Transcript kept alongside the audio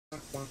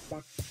Let's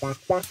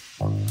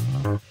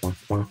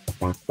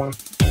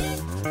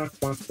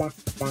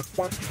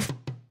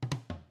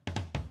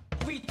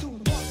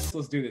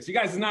do this. You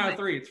guys, it's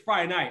 9:03. It's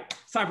Friday night.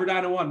 It's time for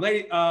Dino 1.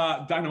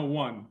 Dino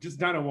 1. Just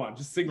Dino 1.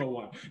 Just single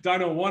one.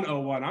 Dino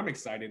 101. I'm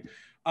excited.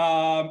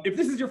 If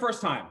this is your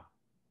first time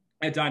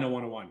at Dino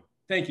 101,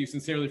 thank you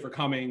sincerely for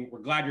coming. We're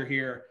glad you're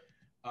here.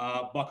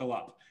 Buckle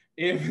up.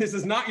 If this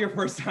is not your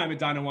first time at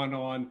Dino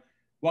 101,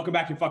 welcome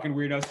back, you fucking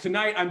weirdos.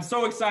 Tonight, I'm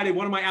so excited.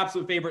 One of my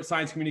absolute favorite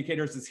science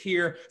communicators is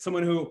here.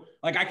 Someone who,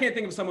 I can't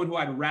think of someone who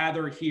I'd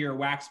rather hear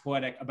wax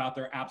poetic about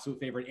their absolute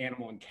favorite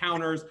animal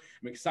encounters.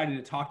 I'm excited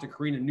to talk to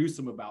Corina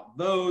Newsome about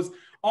those.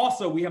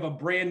 Also, we have a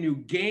brand new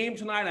game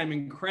tonight. I'm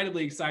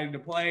incredibly excited to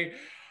play.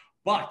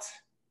 But,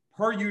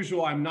 per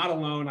usual, I'm not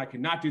alone. I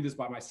cannot do this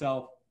by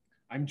myself.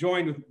 I'm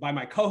joined by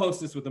my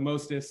co-hostess with the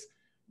mostest,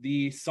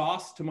 the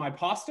sauce to my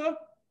pasta.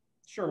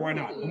 Sure, why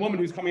not? A woman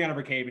who's coming out of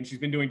her cave and she's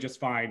been doing just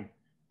fine.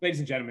 Ladies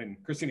and gentlemen,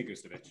 Kristina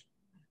Gustovich.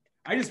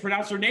 I just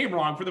pronounced her name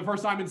wrong for the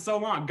first time in so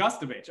long.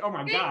 Gustovich. Oh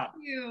my God.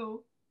 Thank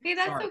you. Hey,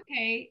 that's Sorry.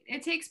 Okay.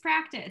 It takes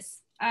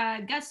practice.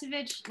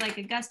 Gustovich, like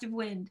a gust of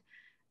wind.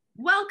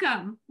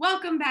 Welcome.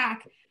 Welcome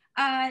back.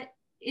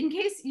 In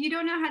case you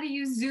don't know how to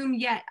use Zoom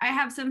yet, I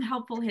have some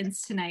helpful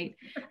hints tonight.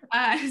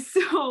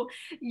 So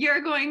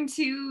you're going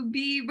to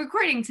be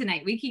recording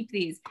tonight. We keep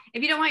these.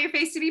 If you don't want your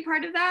face to be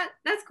part of that,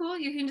 that's cool.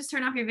 You can just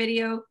turn off your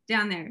video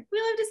down there.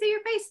 We love to see your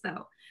face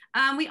though.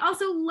 We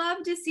also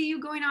love to see you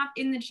going off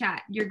in the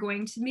chat. You're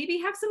going to maybe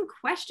have some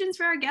questions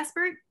for our guest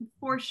expert,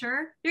 for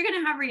sure. You're going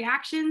to have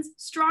reactions,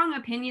 strong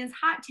opinions,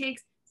 hot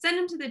takes. Send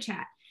them to the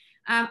chat.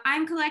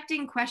 I'm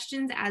collecting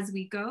questions as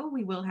we go.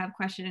 We will have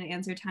question and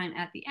answer time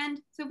at the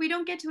end. So if we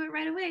don't get to it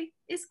right away,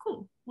 it's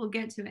cool. We'll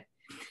get to it.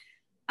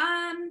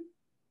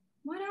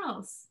 What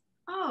else?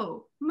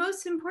 Oh,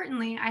 most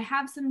importantly, I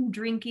have some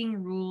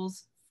drinking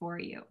rules for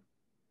you.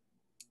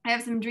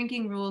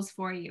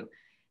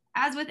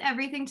 As with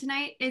everything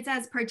tonight, it's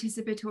as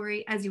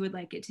participatory as you would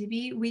like it to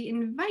be. We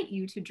invite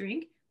you to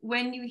drink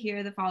when you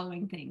hear the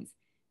following things.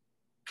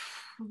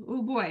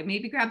 Oh boy,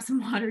 maybe grab some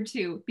water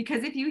too,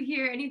 because if you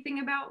hear anything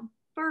about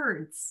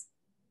birds,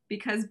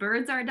 because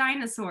birds are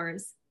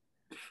dinosaurs,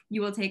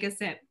 you will take a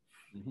sip.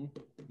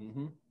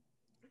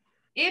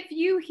 If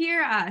you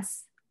hear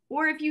us,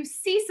 or if you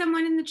see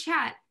someone in the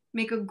chat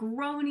make a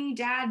groany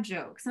dad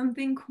joke,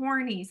 something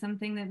corny,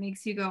 something that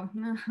makes you go,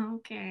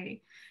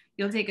 okay,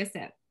 you'll take a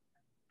sip.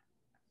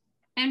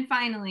 And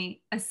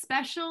finally, a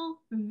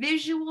special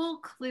visual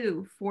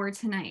clue for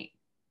tonight.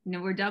 No,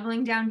 we're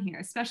doubling down here.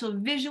 A special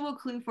visual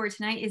clue for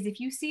tonight is if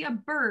you see a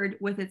bird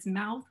with its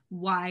mouth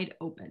wide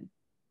open.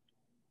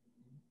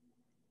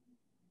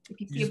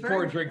 If you see just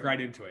pour a drink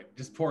right into it.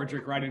 Just pour a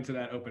drink right into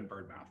that open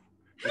bird mouth.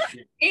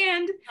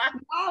 And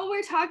while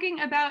we're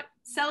talking about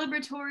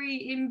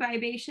celebratory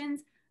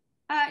imbibations,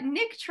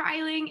 Nick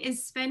Triling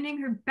is spending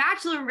her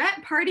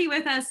bachelorette party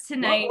with us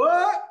tonight.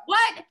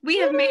 What? We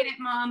have made it,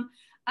 Mom.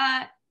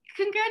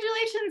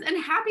 Congratulations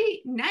and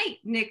happy night,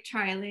 Nick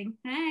Triling.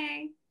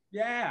 Hey.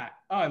 Yeah.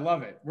 Oh, I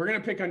love it. We're going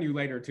to pick on you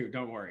later too.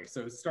 Don't worry.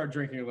 So start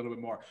drinking a little bit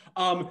more.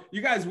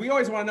 You guys, we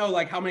always want to know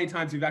how many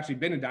times you've actually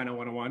been to Dino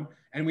 101.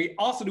 And we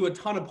also do a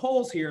ton of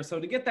polls here. So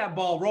to get that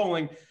ball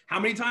rolling, how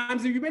many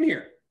times have you been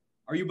here?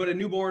 Are you but a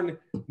newborn,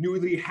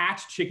 newly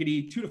hatched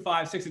chickadee, 2 to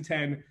 5, 6 to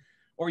 10,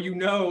 or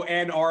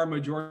and are a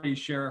majority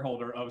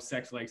shareholder of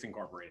Sex Lakes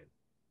Incorporated?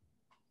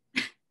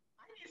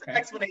 Okay.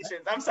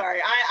 Explanations. I'm sorry.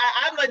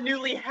 I'm a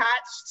newly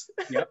hatched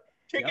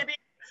chickadee.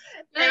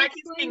 And I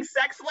keep seeing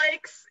Sex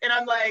Lakes, and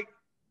I'm like,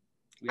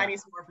 I need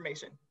some more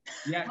information.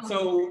 Yeah,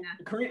 so,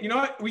 Corina, you know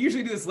what? We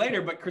usually do this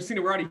later, but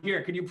Kristina, we're already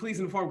here. Could you please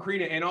inform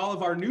Corina and all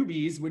of our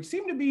newbies, which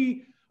seem to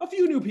be a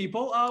few new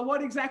people,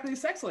 what exactly a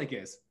sex lake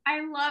is?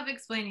 I love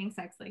explaining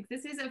sex lakes.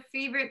 This is a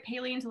favorite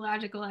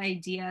paleontological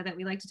idea that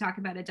we like to talk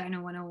about at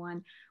Dino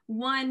 101.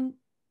 One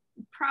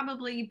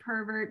probably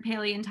pervert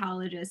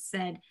paleontologist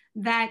said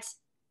that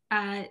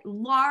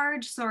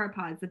large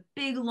sauropods, the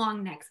big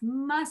long necks,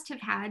 must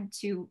have had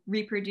to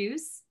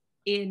reproduce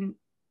in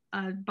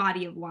a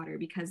body of water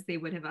because they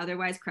would have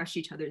otherwise crushed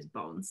each other's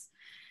bones.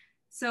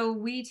 So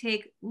we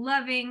take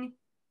loving,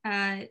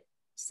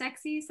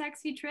 sexy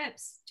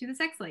trips to the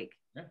sex lake.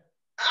 Yeah.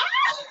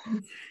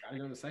 Gotta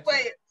go to the sex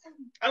lake.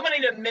 I'm gonna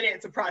need a minute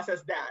to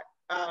process that.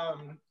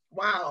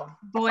 Wow.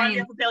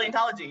 Boy, for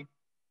paleontology.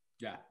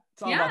 Yeah,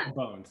 it's all about the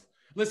bones.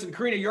 Listen,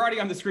 Corina, you're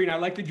already on the screen. I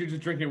like that you're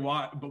just drinking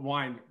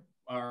wine.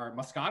 Or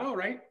Moscato,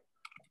 right?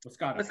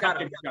 Moscato.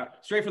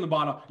 Straight from the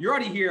bottle. You're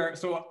already here,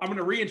 so I'm going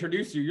to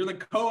reintroduce you. You're the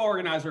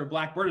co-organizer of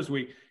Black Birders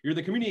Week. You're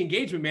the community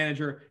engagement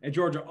manager at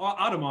Georgia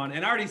Audubon,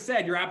 and I already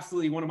said you're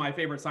absolutely one of my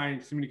favorite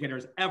science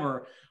communicators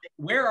ever.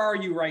 Where are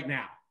you right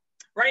now?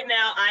 Right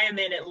now, I am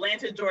in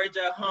Atlanta,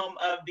 Georgia, home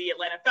of the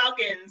Atlanta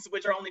Falcons,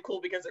 which are only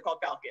cool because they're called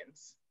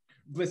Falcons.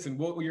 Listen,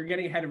 you're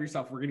getting ahead of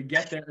yourself. We're going to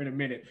get there in a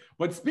minute.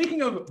 But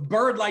speaking of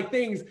bird-like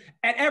things,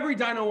 at every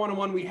Dino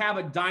 101, we have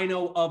a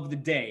Dino of the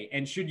day.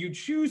 And should you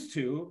choose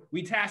to,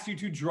 we task you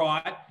to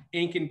draw it,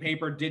 ink and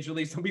paper,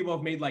 digitally. Some people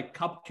have made like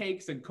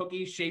cupcakes and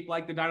cookies shaped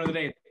like the Dino of the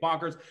day. It's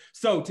bonkers.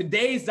 So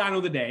today's Dino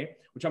of the day,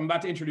 which I'm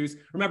about to introduce.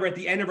 Remember, at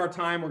the end of our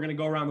time, we're going to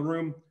go around the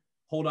room,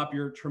 hold up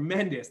your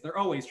tremendous, they're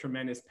always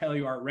tremendous,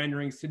 paleo art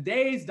renderings.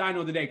 Today's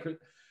Dino of the day.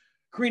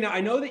 Corina,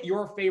 I know that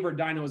your favorite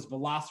dino is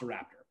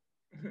Velociraptor.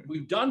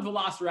 We've done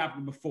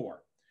Velociraptor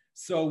before.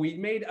 So we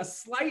made a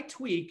slight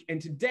tweak,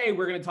 and today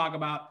we're going to talk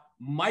about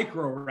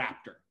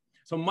Microraptor.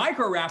 So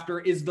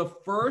Microraptor is the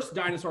first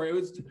dinosaur.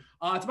 It's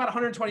about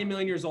 120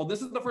 million years old.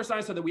 This is the first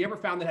dinosaur that we ever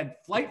found that had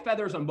flight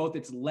feathers on both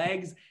its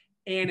legs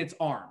and its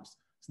arms.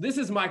 So this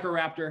is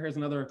Microraptor. Here's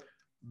another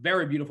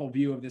very beautiful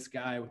view of this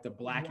guy with the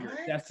black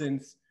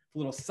iridescence,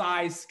 little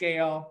size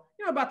scale,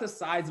 about the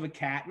size of a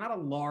cat, not a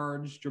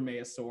large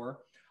dromaeosaur.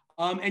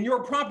 And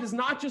your prompt is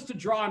not just to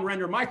draw and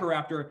render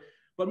Microraptor,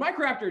 but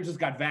Microraptor just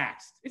got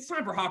vaxxed. It's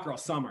time for Hot Girl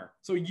Summer.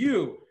 So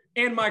you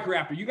and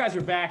Microraptor, you guys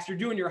are vaxxed. You're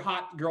doing your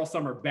Hot Girl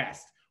Summer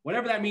best.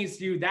 Whatever that means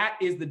to you, that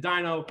is the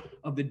Dino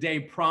of the Day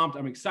prompt.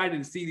 I'm excited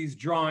to see these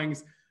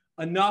drawings.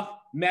 Enough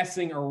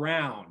messing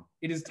around.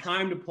 It is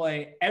time to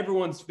play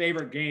everyone's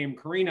favorite game.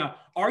 Corina,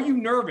 are you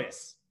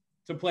nervous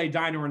to play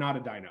Dino or not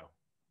a Dino?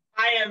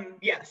 I am,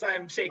 yes,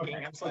 I'm shaking.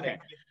 Okay. I'm sweating.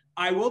 Okay.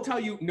 I will tell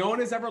you, no one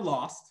has ever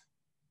lost.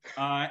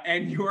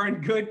 And you're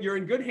in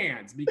good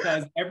hands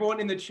because everyone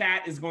in the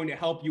chat is going to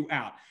help you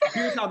out.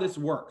 Here's how this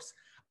works.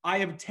 I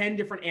have 10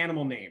 different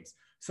animal names,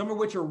 some of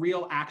which are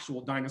real actual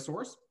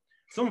dinosaurs,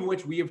 some of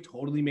which we have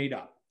totally made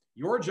up.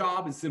 Your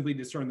job is simply to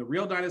discern the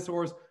real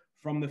dinosaurs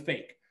from the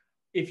fake.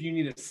 If you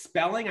need a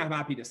spelling, I'm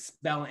happy to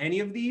spell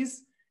any of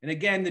these. And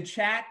again, the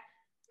chat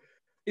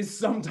is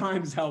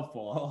sometimes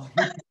helpful.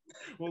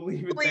 We'll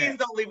leave it Please there.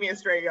 Don't leave me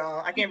astray,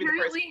 y'all. I can't be the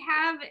first.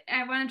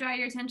 I want to draw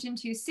your attention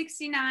to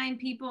 69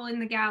 people in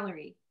the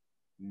gallery.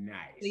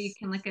 Nice. So you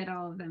can look at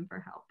all of them for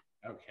help.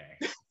 Okay.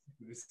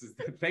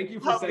 Thank you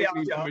for setting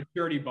me the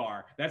maturity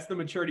bar. That's the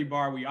maturity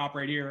bar we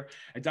operate here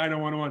at Dino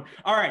 101.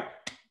 All right.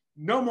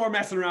 No more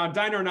messing around.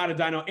 Dino or not a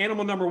dino.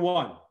 Animal number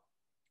 1.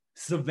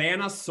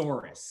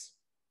 Savannasaurus.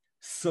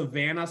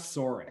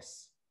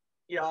 Savannasaurus.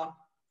 Yeah.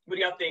 What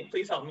do y'all think?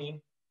 Please help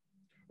me.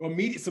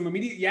 Some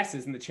immediate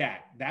yeses in the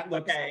chat. That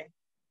looks okay.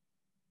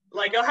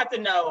 Like, you'll have to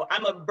know,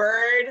 I'm a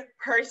bird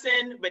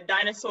person, but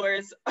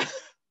dinosaurs are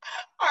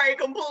a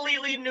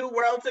completely new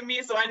world to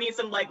me. So I need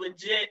some like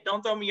legit,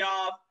 don't throw me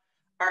off.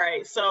 All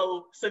right,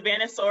 so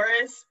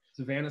Savannasaurus.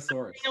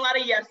 Savannasaurus. A lot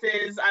of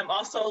yeses. I'm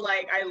also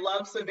like, I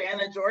love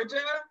Savannah,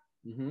 Georgia.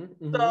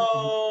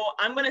 So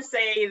I'm gonna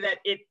say that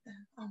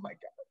oh my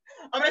God.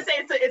 I'm gonna say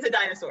it's a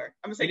dinosaur.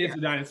 I'm gonna say it is a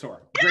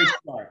dinosaur. Great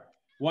start.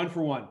 1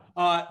 for 1.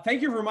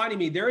 Thank you for reminding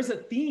me. There is a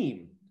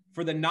theme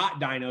for the not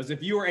dinos.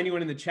 If you or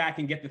anyone in the chat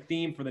can get the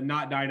theme for the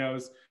not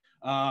dinos,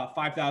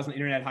 5,000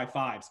 internet high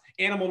fives.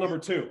 Animal number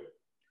 2,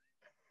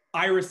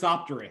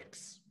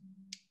 Irisopteryx.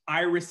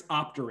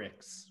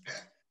 Irisopteryx.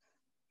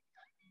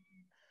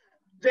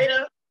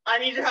 Jada, I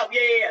need your help.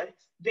 Yeah.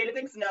 Jada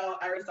thinks no.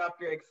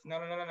 Irisopteryx.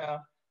 No.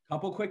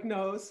 Couple quick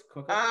no's.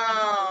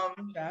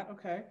 Chat.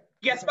 Okay.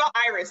 Yeah, spell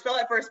iris. Spell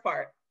that first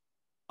part.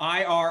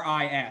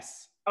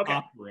 IRIS. Okay.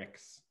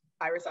 Opteryx.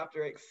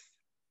 Irisopteryx.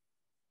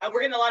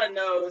 We're getting a lot of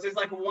no's. There's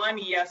like 1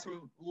 yes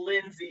from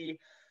Lindsay.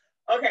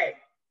 Okay.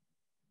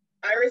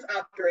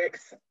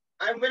 Irisopteryx.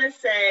 I'm going to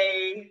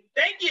say,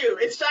 thank you.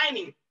 It's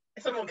shiny.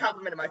 Someone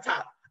complimented my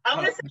top.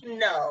 I'm going to say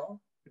no.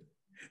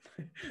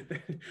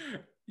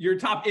 Your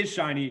top is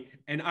shiny,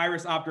 and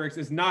Irisopteryx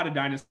is not a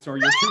dinosaur.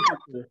 You're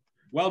super.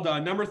 Well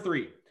done. Number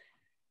 3,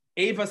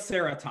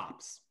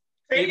 Avaceratops.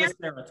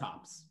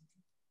 Avaceratops.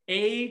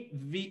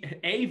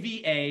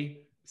 AVA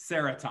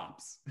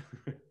Ceratops.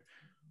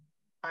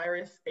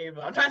 Iris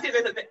Ava. I'm trying to see if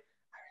there's a thing.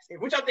 Iris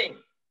Ava. What y'all think?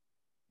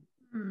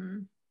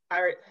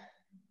 Iris.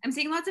 I'm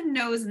seeing lots of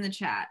no's in the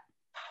chat.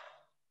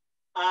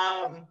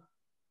 Oh.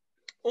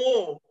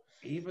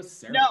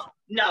 Avaceratops.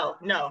 No.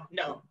 Not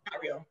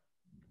real.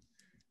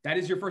 That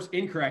is your first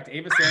incorrect.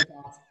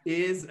 Avaceratops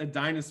is a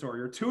dinosaur.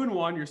 You're 2 and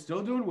 1. You're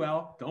still doing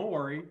well. Don't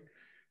worry.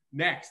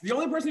 Next. The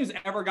only person who's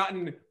ever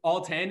gotten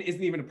all 10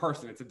 isn't even a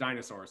person. It's a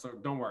dinosaur. So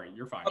don't worry.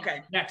 You're fine.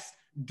 Okay. Next.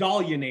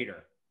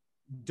 Dolianator.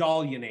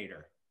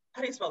 Dolianator.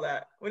 How do you spell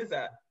that? What is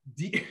that?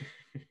 I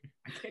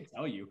can't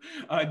tell you.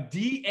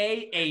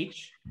 DAHLIANATOR.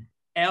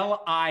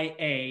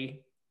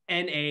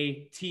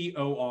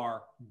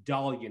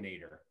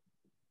 Dolianator.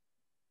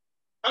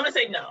 I'm going to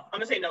say no. I'm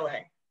going to say no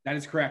way. That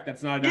is correct.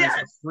 That's not a dinosaur.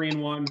 Yes. 3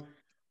 and 1.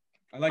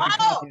 I like your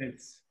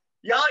confidence.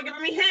 Y'all are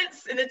giving me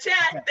hints in the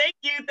chat.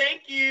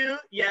 Thank you.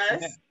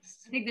 Yes.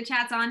 I think the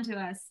chat's on to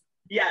us.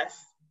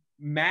 Yes.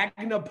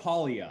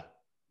 Magnapolia.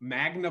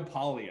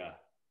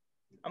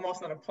 I'm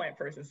also not a plant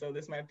person, so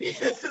this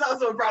is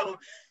also a problem.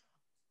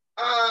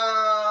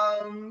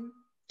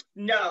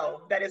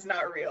 No, that is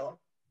not real.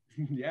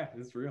 Yeah,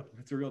 it's real.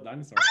 It's a real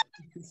dinosaur.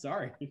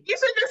 Sorry. You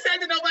should just say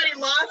that nobody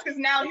lost because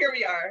now here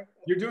we are.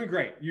 You're doing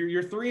great.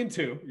 You're 3 and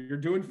 2. You're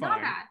doing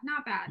fine.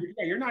 Not bad.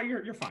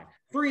 You're fine.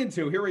 3 and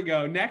 2. Here we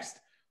go. Next,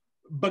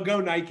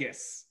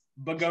 Begonichus.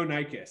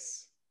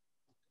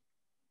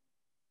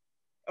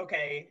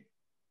 Okay,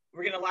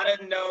 we're getting a lot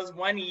of no's.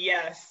 One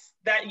yes.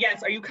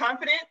 Yes. Are you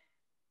confident?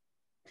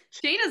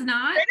 Jada's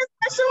not. Jada's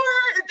not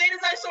sure. If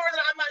Jada's not sure,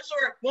 then I'm not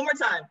sure. One more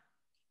time.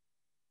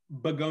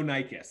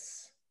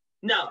 Begonichus.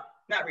 No,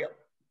 not real.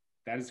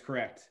 That is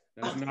correct.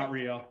 That is not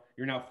real.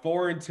 You're now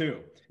 4 and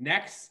 2.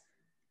 Next,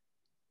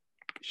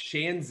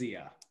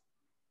 Shanzia.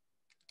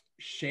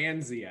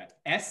 Shanzia.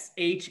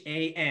 Shanxia.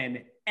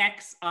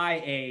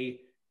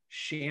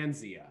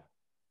 Shanzia.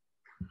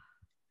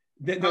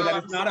 No,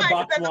 that is not a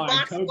box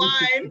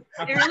wine.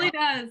 It really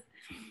does.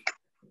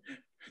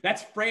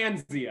 That's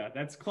Franzia.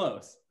 That's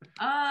close.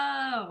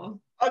 Oh.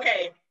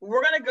 Okay,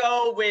 we're gonna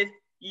go with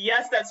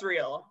yes, that's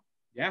real.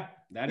 Yeah,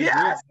 that is real.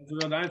 That's a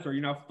real dinosaur.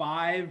 You're now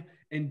 5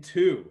 and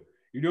 2.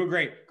 You're doing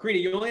great. Karina,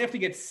 you only have to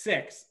get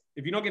 6.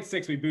 If you don't get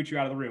 6, we boot you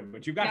out of the room.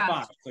 But you've got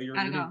 5, so you're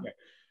doing great.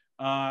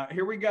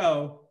 Here we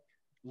go.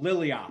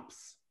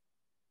 Liliops.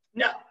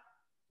 No.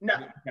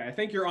 Okay, I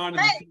think you're on to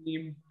the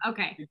theme.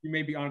 Okay. I think you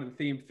may be on to the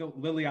theme.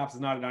 Liliops is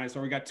not a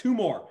dinosaur. We got 2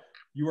 more.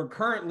 You are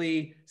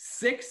currently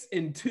 6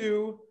 and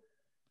 2.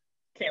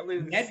 Can't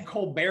lose. Ned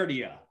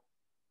Colbertia.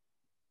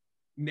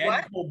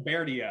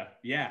 Colbertia.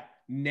 Yeah.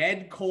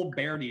 Ned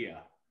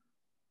Colbertia.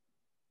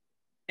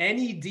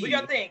 NED. We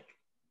gotta think.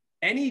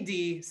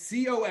 NEDCOLBERTIA.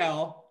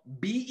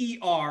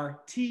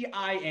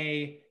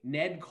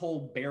 Ned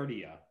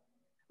Colbertia.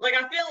 Like,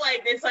 I feel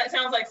like it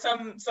sounds like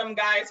some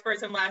guy's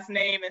first and last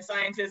name, and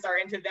scientists are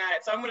into that.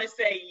 So I'm gonna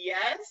say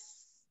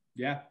yes.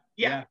 Yeah.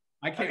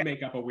 I can't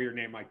make up a weird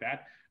name like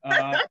that.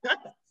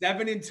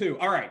 7 and 2.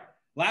 All right.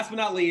 Last but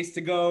not least,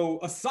 to go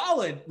a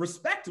solid,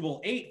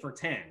 respectable 8 for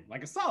 10,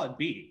 like a solid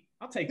B.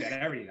 I'll take that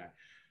every day.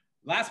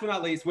 Last but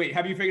not least, wait,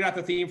 have you figured out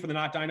the theme for the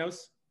not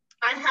dinos?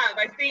 I have.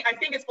 I think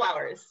it's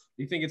flowers.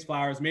 You think it's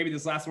flowers? Maybe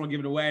this last one will give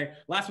it away.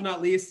 Last but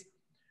not least,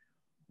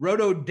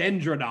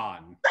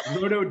 Rhododendron.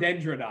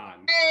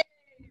 Rhododendron. Hey,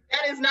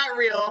 that is not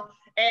real.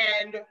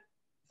 And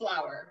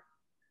flower.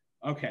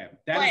 Okay.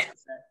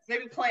 Plants.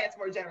 Maybe plants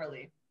more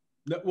generally.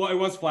 Well, it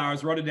was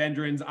flowers.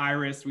 Rhododendrons,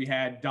 iris. We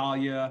had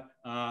dahlia,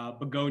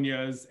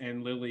 begonias,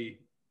 and lily.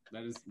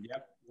 That is,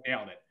 yep,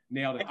 nailed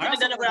it. I could have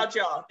done it without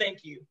y'all.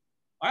 Thank you.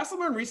 I also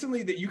learned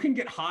recently that you can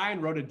get high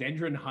on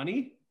rhododendron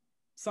honey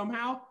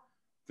somehow.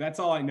 That's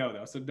all I know,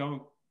 though. So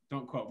don't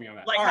quote me on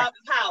that. Like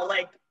how?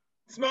 Like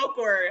smoke,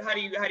 or how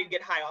do you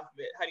get high off of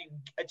it? How do you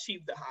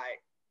achieve the high?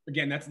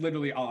 Again, that's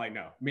literally all I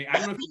know. I mean, I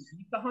don't know if you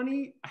eat the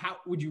honey. How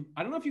would you?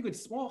 I don't know if you could.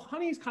 Well,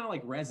 honey is kind of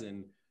like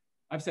resin.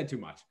 I've said too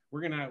much.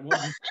 We'll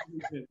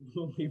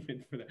leave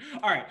it for that.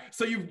 All right.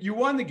 So you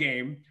won the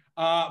game.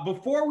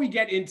 Before we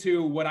get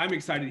into what I'm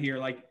excited here,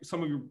 like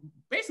some of your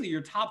basically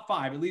your top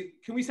 5. At least,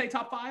 can we say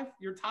top 5?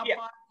 Your top 5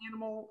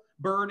 animal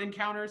bird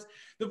encounters.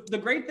 The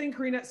great thing,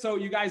 Karina. So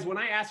you guys, when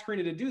I asked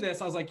Karina to do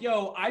this, I was like,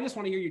 "Yo, I just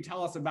want to hear you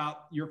tell us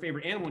about your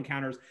favorite animal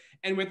encounters."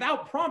 And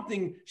without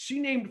prompting,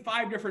 she named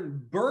 5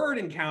 different bird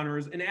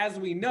encounters. And as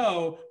we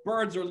know,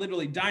 birds are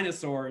literally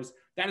dinosaurs.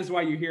 That is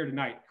why you're here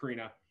tonight,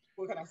 Karina.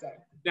 What can I say?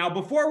 Now,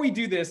 before we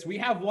do this, we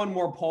have one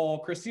more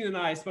poll. Kristina and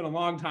I spent a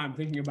long time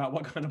thinking about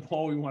what kind of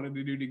poll we wanted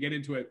to do to get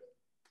into it.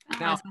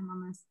 Now,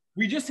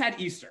 we just had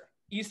Easter.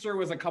 Easter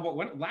was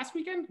last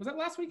weekend? Was that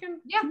last weekend?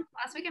 Yeah,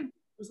 last weekend.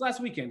 It was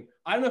last weekend.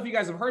 I don't know if you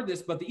guys have heard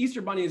this, but the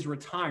Easter Bunny is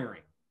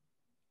retiring.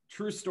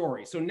 True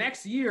story. So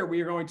next year,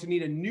 we are going to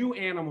need a new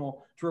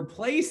animal to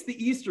replace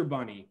the Easter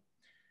Bunny.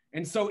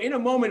 And so in a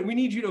moment, we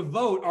need you to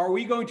vote. Are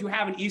we going to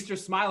have an Easter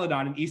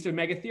Smilodon, an Easter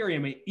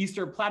Megatherium, an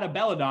Easter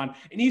Platybelodon,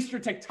 an Easter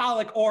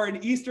Tiktaalik, or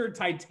an Easter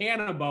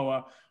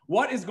Titanoboa?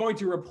 What is going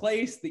to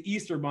replace the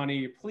Easter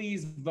Bunny?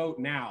 Please vote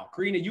now.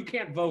 Karina, you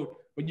can't vote,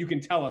 but you can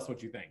tell us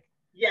what you think.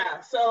 Yeah,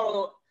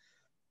 so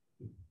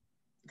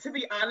to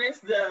be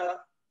honest, the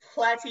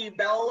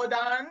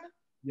Platybelodon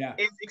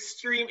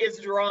is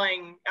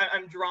drawing,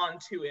 I'm drawn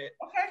to it.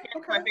 Okay.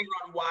 I think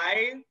on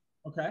why.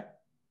 Okay.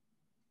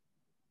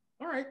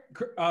 All right,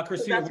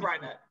 Kristina. That's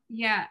right.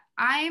 Yeah,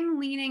 I'm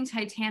leaning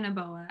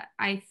Titanoboa.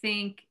 I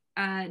think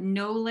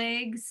no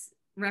legs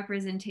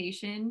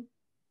representation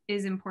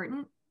is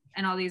important,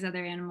 and all these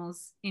other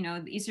animals. You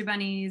know, the Easter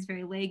Bunny is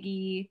very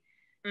leggy,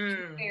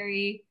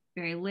 very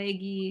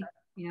leggy.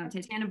 You know,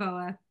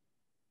 Titanoboa.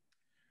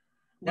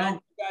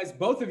 Well, guys,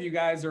 both of you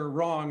guys are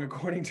wrong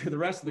according to the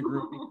rest of the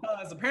group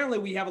because apparently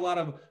we have a lot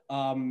of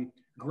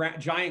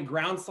giant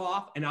ground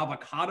sloth and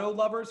avocado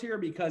lovers here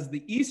because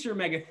the Easter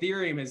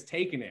Megatherium has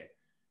taken it.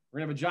 We're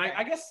gonna have a giant,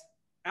 I guess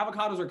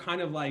avocados are kind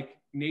of like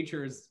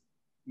nature's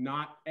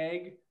not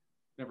egg.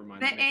 Never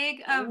mind. The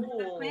egg of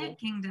the plant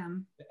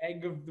kingdom. The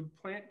egg of the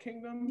plant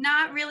kingdom?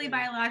 Not really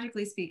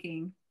biologically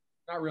speaking.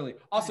 Not really.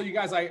 Also, you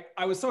guys, I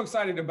was so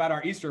excited about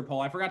our Easter poll.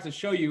 I forgot to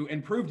show you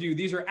and prove to you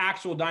these are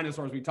actual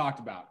dinosaurs we talked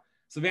about.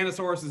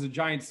 Savannasaurus is a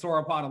giant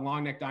sauropod, a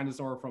long-necked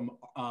dinosaur from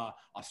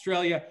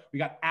Australia. We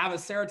got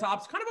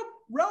Avaceratops, kind of a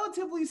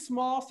relatively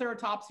small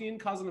ceratopsian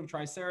cousin of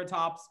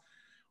Triceratops.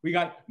 We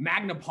got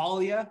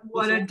Magnapolia.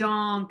 What a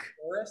donk.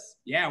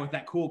 Yeah, with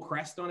that cool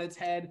crest on its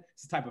head.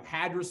 It's a type of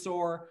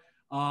hadrosaur.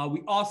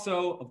 We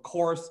also, of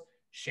course,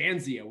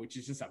 Shanzia, which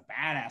is just a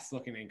badass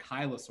looking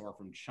ankylosaur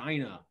from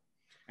China.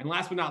 And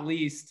last but not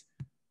least,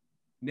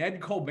 Ned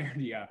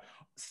Colbertia.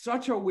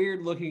 Such a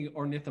weird looking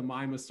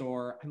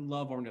ornithomimosaur. I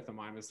love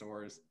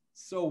ornithomimosaurs.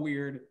 So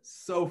weird,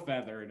 so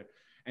feathered.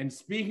 And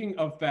speaking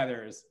of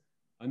feathers,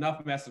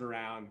 enough messing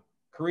around.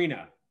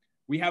 Corina,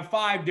 we have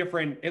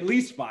at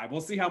least five.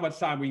 We'll see how much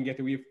time we can get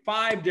to. We have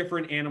 5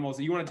 different animals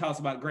that you want to tell us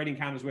about great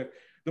encounters with.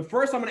 The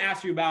first I'm going to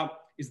ask you about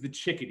is the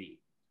chickadee.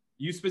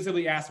 You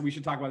specifically asked if we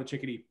should talk about the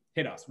chickadee.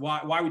 Hit us. Why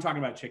are we talking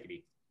about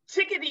chickadee?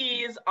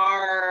 Chickadees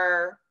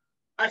are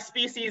a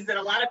species that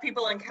a lot of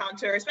people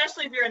encounter,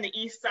 especially if you're in the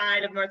east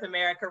side of North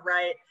America,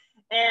 right?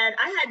 And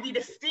I had the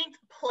distinct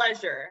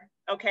pleasure,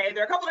 okay,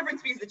 there are a couple different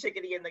species of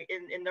chickadee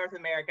in North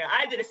America.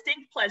 I had the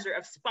distinct pleasure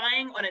of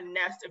spying on a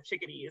nest of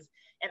chickadees.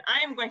 And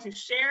I am going to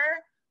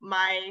share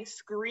my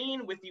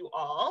screen with you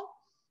all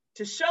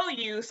to show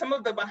you some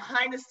of the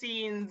behind the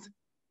scenes,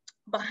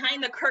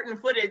 behind the curtain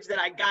footage that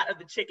I got of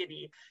the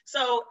chickadee.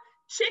 So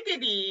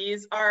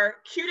chickadees are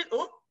cute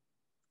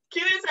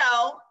as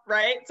hell,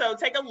 right? So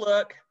take a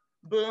look.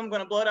 Boom,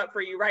 gonna blow it up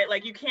for you, right?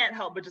 Like you can't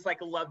help but just like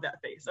love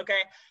that face,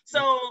 okay?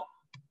 So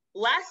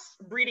last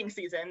breeding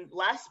season,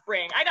 last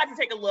spring, I got to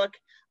take a look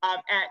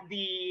at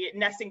the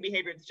nesting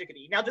behavior of the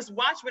chickadee. Now just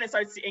watch when it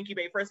starts to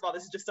incubate. First of all,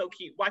 this is just so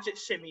cute. Watch it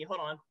shimmy. Hold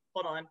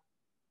on.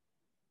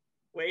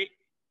 Wait.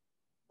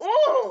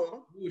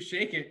 Ooh,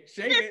 shake it.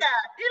 Look at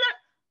that. You know,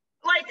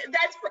 like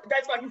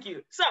that's fucking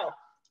cute. So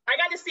I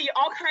got to see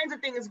all kinds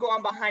of things go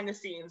on behind the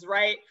scenes,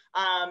 right?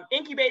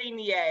 Incubating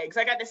the eggs.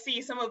 I got to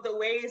see some of the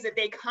ways that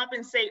they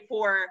compensate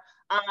for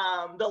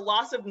the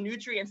loss of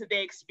nutrients that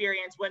they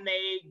experience when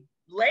they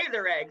lay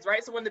their eggs,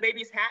 right? So when the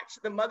babies hatch,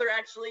 the mother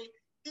actually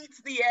eats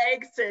the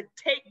eggs to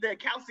take the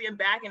calcium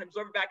back and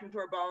absorb it back into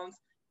her bones.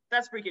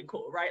 That's freaking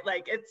cool, right?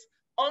 Like it's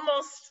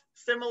almost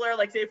similar,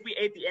 like say if we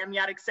ate the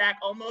amniotic sac,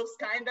 almost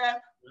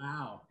kinda.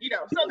 Wow. You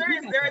know, so there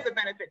is a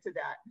benefit to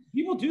that.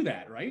 People do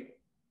that, right?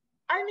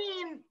 I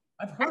mean,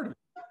 I've heard of it.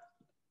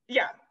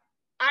 Yeah.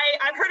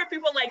 I've heard of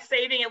people like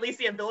saving at least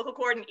the umbilical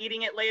cord and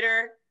eating it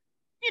later.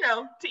 You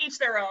know, to each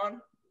their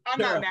own. I'm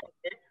not mad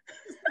at it.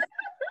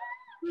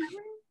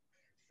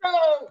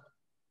 So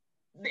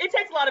it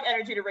takes a lot of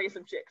energy to raise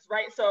some chicks,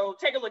 right? So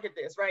take a look at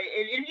this, right?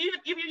 If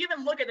you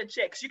even look at the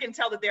chicks, you can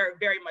tell that they're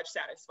very much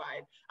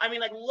satisfied. I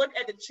mean, like look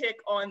at the chick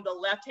on the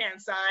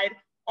left-hand side,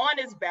 on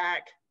his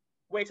back.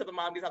 Wait till the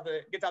mom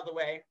gets out the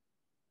way.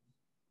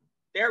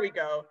 There we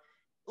go.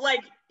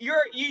 Like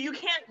you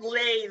can't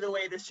lay the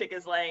way this chick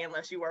is laying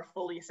unless you are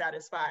fully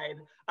satisfied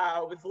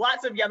with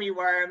lots of yummy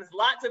worms,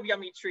 lots of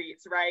yummy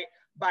treats, right,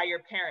 by your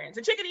parents.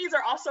 And chickadees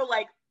are also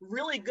like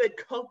really good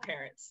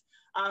co-parents.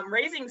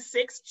 Raising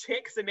 6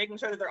 chicks and making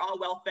sure that they're all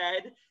well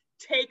fed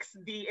takes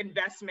the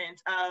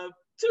investment of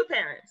 2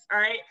 parents, all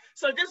right?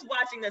 So just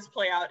watching this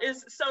play out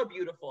is so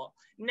beautiful.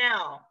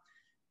 Now,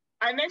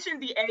 I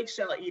mentioned the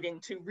eggshell eating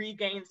to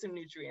regain some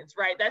nutrients,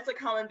 right? That's a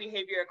common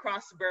behavior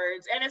across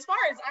birds. And as far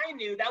as I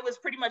knew, that was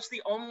pretty much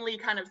the only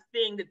kind of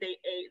thing that they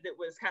ate that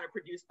was kind of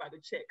produced by the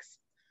chicks.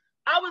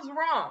 I was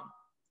wrong.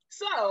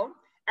 So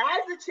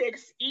as the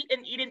chicks eat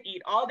and eat and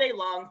eat all day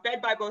long,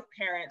 fed by both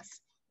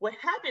parents, what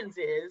happens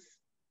is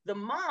the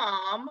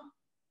mom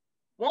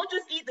won't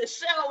just eat the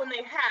shell when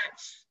they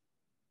hatch.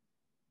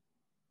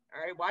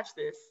 All right, watch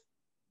this.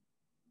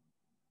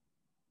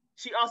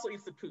 She also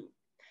eats the poop.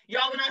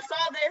 Y'all, when I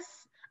saw this,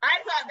 I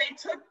thought they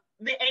took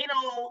the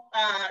anal,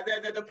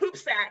 the poop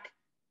sack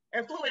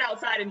and flew it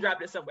outside and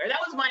dropped it somewhere. That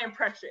was my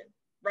impression,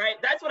 right?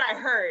 That's what I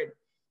heard.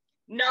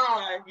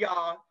 Nah,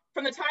 y'all.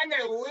 From the time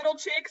they're little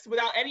chicks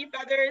without any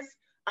feathers,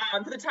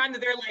 to the time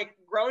that they're like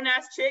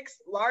grown-ass chicks,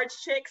 large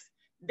chicks,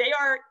 they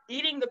are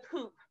eating the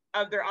poop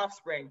of their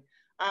offspring.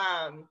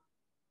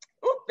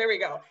 There we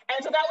go.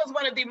 And so that was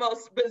one of the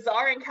most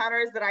bizarre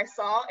encounters that I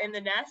saw in the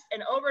nest.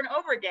 And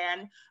over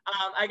again,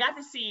 I got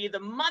to see the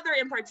mother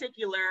in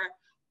particular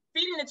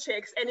feeding the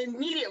chicks, and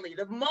immediately,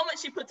 the moment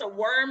she puts a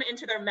worm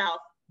into their mouth,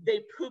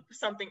 they poop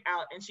something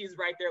out, and she's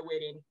right there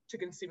waiting to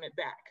consume it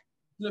back.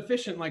 It's an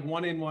efficient, like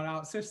one in, one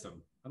out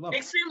system. I love it.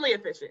 Extremely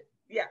efficient,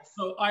 yes.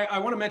 So I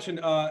want to mention,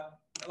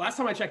 last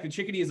time I checked, the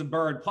chickadee is a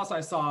bird. Plus,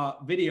 I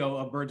saw video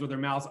of birds with their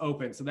mouths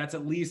open. So that's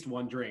at least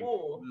one drink.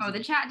 Ooh. Oh,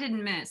 the chat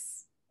didn't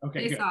miss.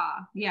 Okay, they saw.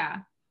 Yeah,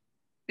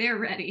 they're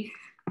ready.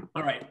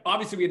 All right.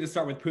 Obviously, we had to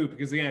start with poop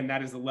because, again,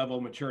 that is the level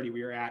of maturity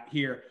we are at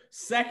here.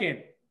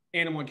 Second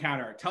animal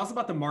encounter. Tell us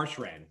about the marsh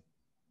wren.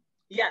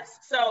 Yes.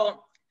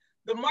 So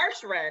the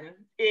marsh wren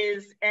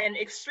is an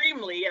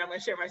extremely, and I'm going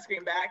to share my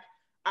screen back,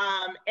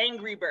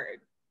 angry bird.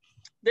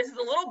 This is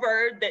a little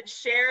bird that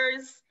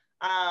shares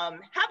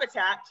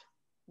habitat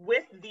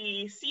with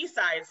the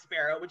seaside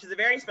sparrow, which is a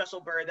very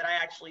special bird that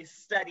I actually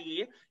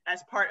study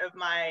as part of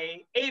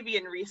my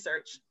avian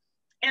research.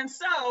 And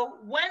so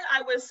when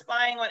I was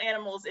spying on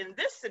animals in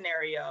this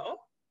scenario,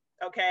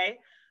 okay,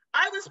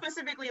 I was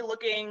specifically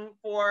looking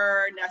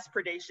for nest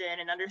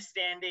predation and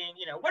understanding,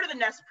 you know, what are the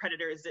nest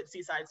predators that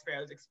seaside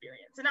sparrows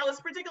experience? And I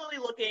was particularly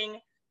looking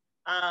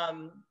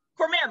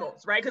for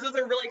mammals, right? Because those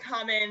are really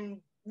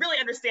common, really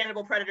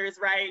understandable predators,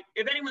 right?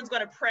 If anyone's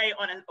going to prey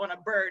on a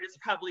bird, it's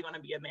probably going to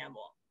be a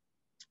mammal.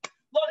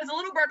 Well, there's a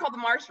little bird called the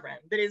marsh wren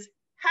that is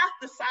half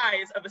the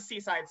size of a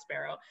seaside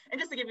sparrow. And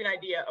just to give you an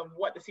idea of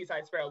what the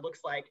seaside sparrow looks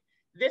like,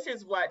 this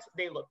is what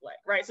they look like,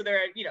 right? So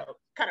they're, you know,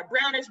 kind of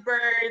brownish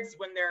birds.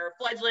 When they're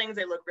fledglings,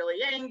 they look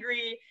really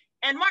angry.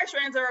 And marsh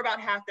wrens are about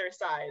half their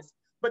size,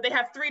 but they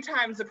have 3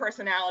 times the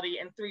personality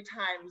and 3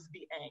 times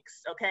the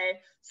angst, okay?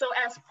 So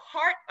as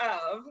part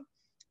of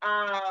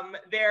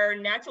their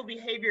natural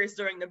behaviors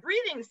during the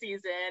breeding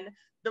season,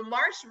 the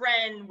marsh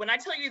wren, when I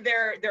tell you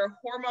their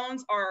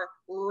hormones are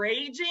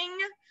raging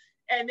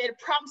and it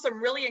prompts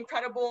some really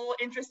incredible,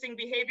 interesting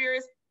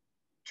behaviors,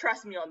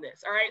 trust me on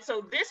this, all right?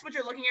 So this, what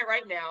you're looking at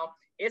right now,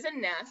 is a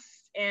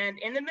nest, and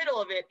in the middle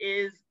of it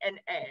is an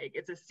egg.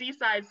 It's a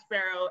seaside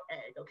sparrow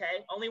egg,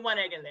 okay? Only 1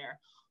 egg in there.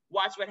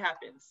 Watch what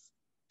happens,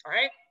 all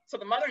right? So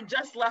the mother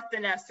just left the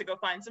nest to go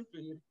find some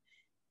food,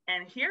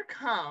 and here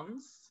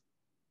comes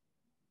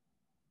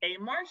a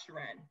marsh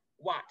wren.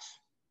 Watch.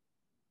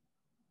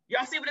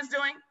 Y'all see what it's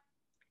doing?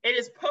 It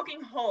is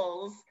poking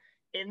holes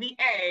in the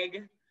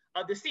egg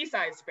of the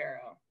seaside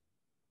sparrow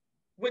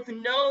with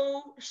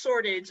no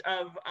shortage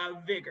of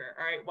vigor.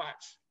 All right,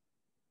 watch.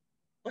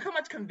 Look how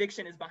much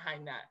conviction is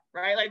behind that,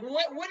 right? Like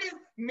what is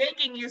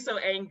making you so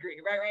angry,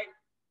 right?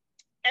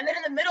 And then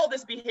in the middle of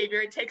this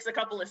behavior, it takes a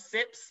couple of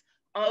sips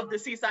of the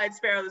seaside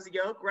sparrow's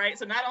yolk, right?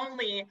 So not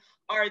only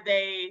are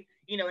they,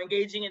 you know,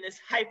 engaging in this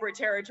hyper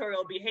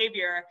territorial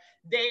behavior,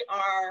 they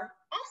are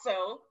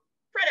also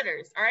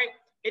predators, all right?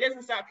 It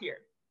doesn't stop here.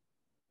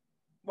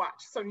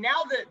 Watch. So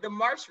now the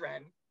marsh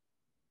wren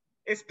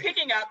is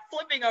picking up,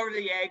 flipping over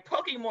the egg,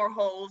 poking more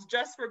holes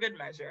just for good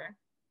measure.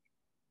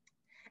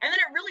 And then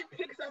it really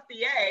picks up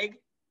the egg,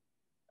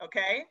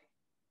 okay?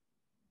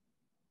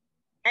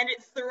 And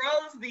it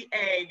throws the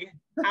egg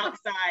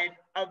outside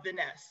of the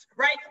nest,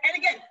 right? And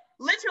again,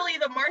 literally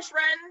the marsh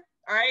wren,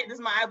 all right, this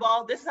is my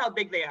eyeball, this is how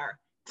big they are.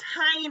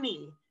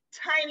 Tiny,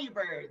 tiny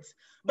birds.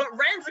 But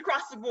wrens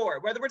across the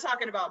board, whether we're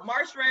talking about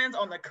marsh wrens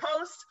on the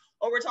coast,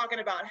 or we're talking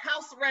about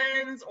house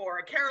wrens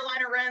or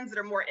Carolina wrens that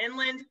are more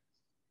inland,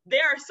 they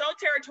are so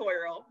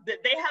territorial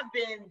that they have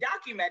been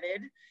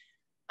documented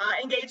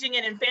engaging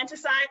in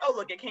infanticide. Oh,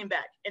 look, it came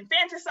back.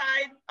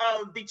 Infanticide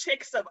of the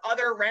chicks of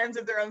other wrens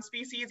of their own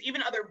species,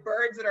 even other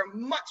birds that are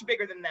much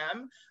bigger than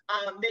them.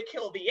 They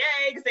kill the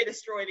eggs, they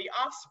destroy the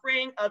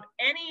offspring of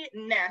any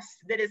nest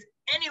that is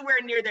anywhere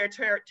near their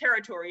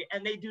territory,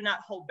 and they do not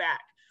hold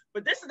back.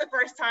 But this is the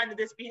first time that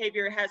this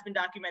behavior has been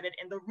documented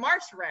in the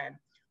marsh wren.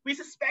 We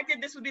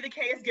suspected this would be the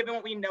case given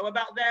what we know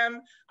about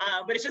them,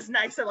 but it's just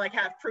nice to like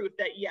have proof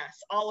that yes,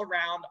 all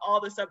around,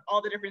 all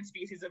the different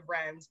species of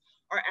wrens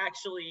are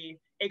actually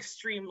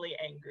extremely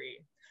angry.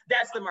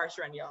 That's the marsh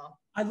wren, y'all.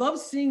 I love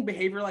seeing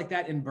behavior like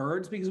that in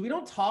birds because we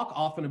don't talk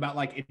often about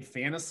like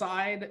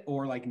infanticide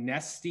or like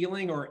nest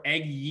stealing or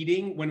egg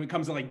eating when it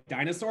comes to like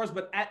dinosaurs,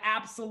 but that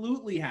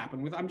absolutely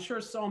happened with, I'm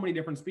sure, so many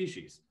different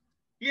species.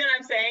 You know what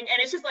I'm saying?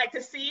 And it's just like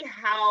to see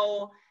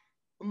how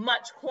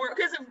much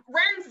because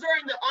wrens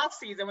during the off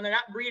season when they're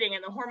not breeding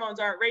and the hormones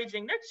aren't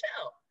raging, they're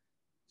chill.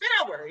 They're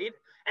not worried.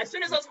 As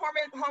soon as those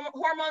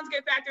hormones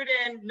get factored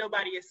in,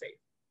 nobody is safe.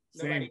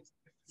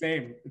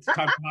 Same. It's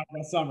time to talk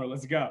about summer.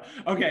 Let's go.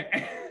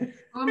 Okay.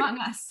 Among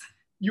Us.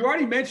 You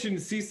already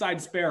mentioned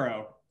seaside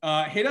sparrow.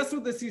 Hit us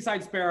with the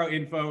seaside sparrow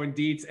info and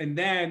deets, and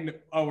then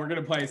we're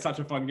gonna play such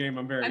a fun game.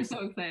 I'm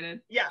so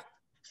excited. Yeah.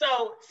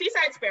 So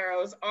seaside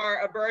sparrows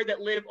are a bird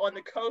that live on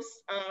the coast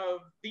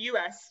of the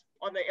U.S.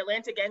 on the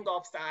Atlantic and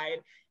Gulf side,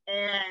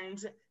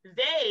 and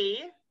they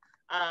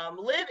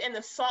live in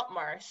the salt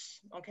marsh.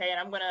 Okay, and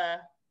I'm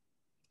gonna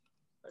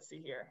let's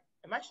see here.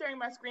 Am I sharing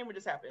my screen? What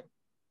just happened?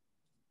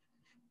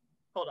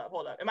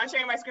 Hold up. Am I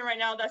sharing my screen right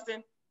now,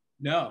 Dustin?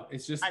 No,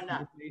 it's just I'm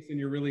not. Your face and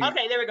you're really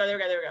okay. There we go.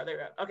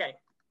 Okay,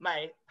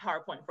 my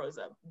PowerPoint froze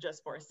up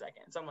just for a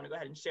second, so I'm gonna go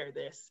ahead and share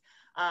this.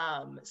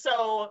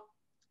 So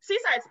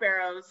seaside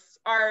sparrows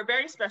are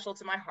very special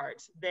to my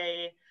heart.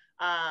 They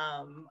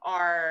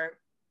are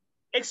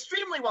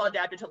extremely well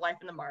adapted to life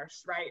in the marsh,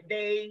 right?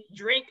 They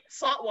drink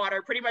salt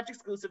water pretty much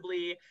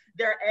exclusively.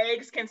 Their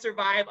eggs can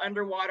survive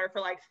underwater for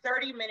like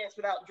 30 minutes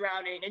without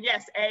drowning. And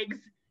yes, eggs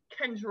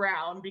can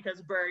drown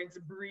because birds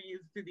breathe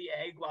through the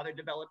egg while they're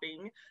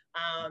developing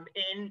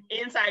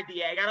inside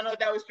the egg. I don't know if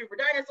that was true for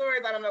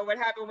dinosaurs. I don't know what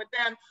happened with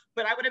them,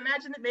 but I would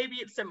imagine that maybe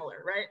it's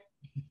similar, right?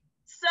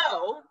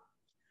 So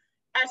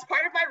as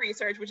part of my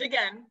research, which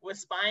again was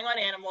spying on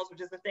animals,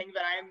 which is the thing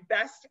that I am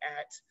best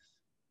at,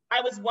 I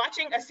was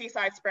watching a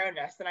seaside sparrow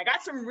nest and I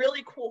got some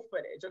really cool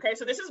footage. Okay,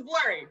 so this is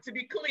blurry, to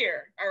be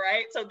clear, all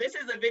right? So this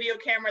is a video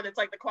camera that's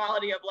like the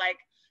quality of like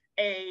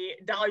a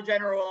Dollar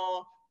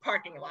General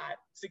parking lot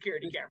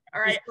security camera, all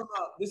right?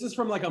 This is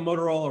from like a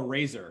Motorola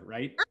Razr,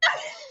 right?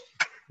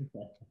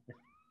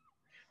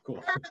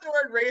 Cool. I heard the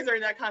word razor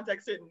in that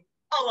context in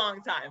a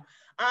long time.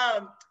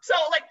 So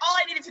like all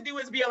I needed to do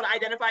was be able to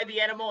identify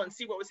the animal and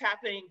see what was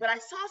happening, but I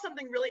saw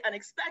something really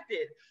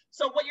unexpected.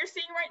 So what you're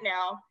seeing right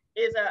now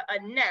is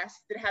a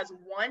nest that has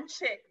one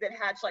chick that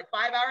hatched like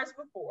 5 hours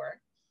before,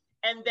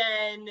 and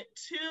then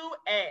 2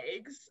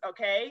 eggs,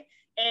 okay?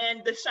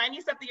 And the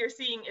shiny stuff that you're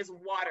seeing is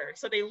water.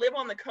 So they live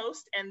on the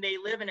coast and they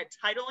live in a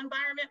tidal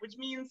environment, which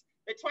means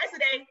that twice a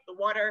day, the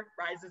water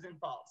rises and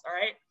falls, all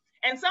right?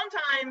 And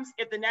sometimes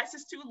if the nest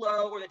is too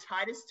low or the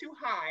tide is too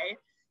high,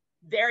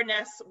 their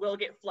nests will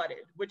get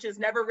flooded, which is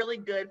never really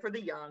good for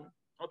the young,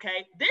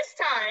 okay? This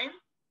time,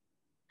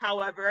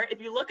 however,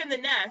 if you look in the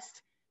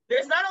nest,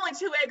 there's not only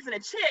 2 eggs and a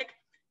chick,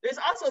 there's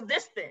also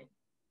this thing.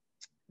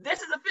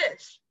 This is a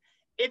fish.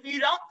 If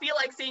you don't feel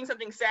like seeing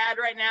something sad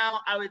right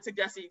now, I would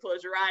suggest that you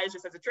close your eyes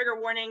just as a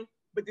trigger warning,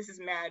 but this is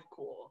mad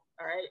cool,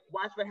 all right?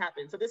 Watch what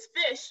happens. So this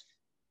fish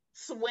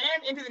swam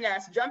into the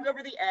nest, jumped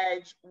over the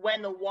edge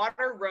when the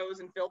water rose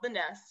and filled the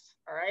nest,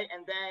 all right?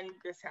 And then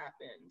this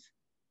happened.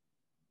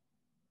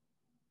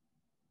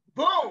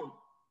 Boom.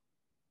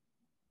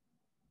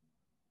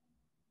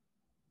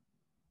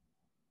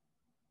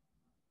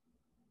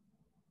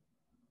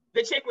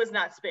 The chick was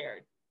not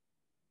spared.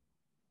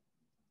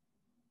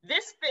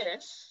 This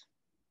fish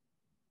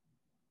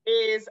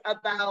is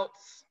about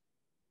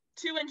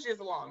 2 inches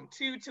long,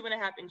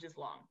 2.5 inches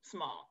long,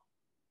 small.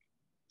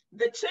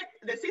 The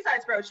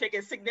seaside sparrow chick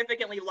is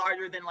significantly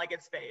larger than like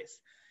its face.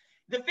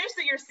 The fish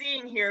that you're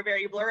seeing here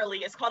very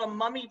blurrily is called a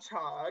mummy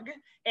chog.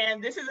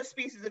 And this is a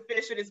species of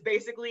fish that is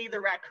basically the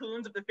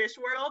raccoons of the fish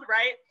world,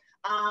 right?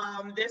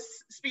 This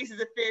species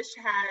of fish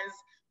has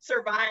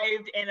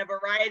survived in a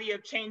variety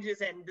of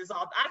changes in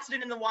dissolved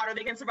oxygen in the water.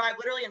 They can survive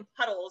literally in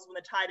puddles when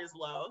the tide is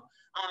low.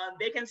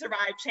 They can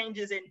survive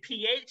changes in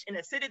pH and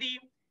acidity,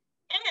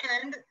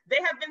 and they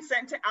have been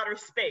sent to outer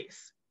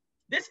space.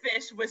 This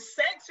fish was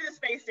sent to the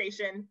space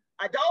station,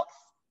 adults,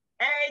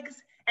 eggs,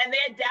 and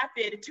they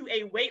adapted to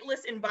a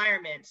weightless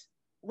environment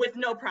with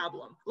no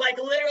problem. Like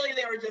literally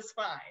they were just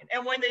fine.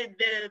 And when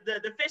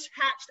the fish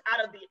hatched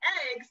out of the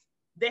eggs,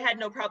 they had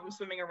no problem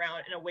swimming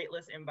around in a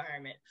weightless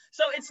environment.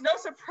 So it's no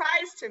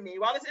surprise to me,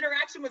 while this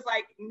interaction was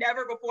like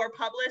never before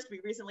published,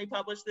 we recently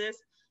published this,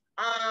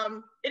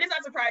 it is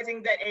not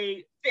surprising that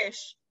a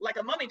fish like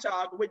a mummy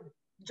chog would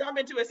jump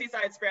into a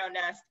seaside sparrow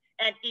nest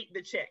and eat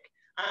the chick.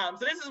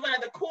 So this is one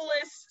of the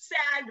coolest,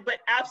 sad, but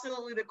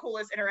absolutely the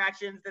coolest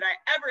interactions that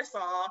I ever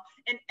saw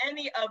in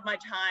any of my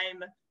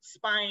time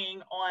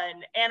spying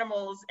on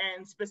animals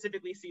and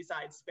specifically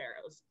seaside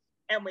sparrows.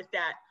 And with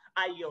that,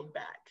 I yield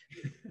back.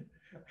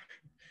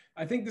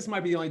 I think this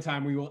might be the only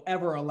time we will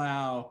ever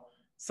allow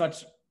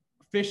such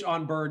fish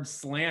on bird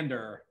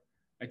slander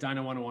at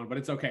Dino 101, but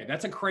it's okay.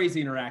 That's a crazy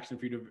interaction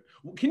for you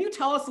to. Can you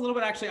tell us a little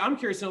bit? Actually, I'm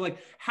curious to know, like,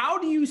 how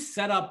do you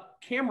set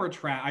up camera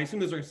trap? I assume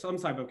there's some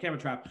type of camera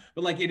trap,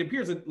 but like it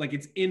appears that, like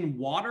it's in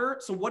water.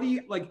 So what do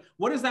you like?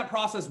 What is that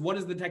process? What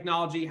is the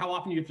technology? How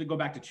often do you have to go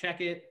back to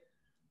check it?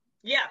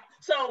 Yeah,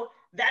 so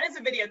that is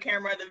a video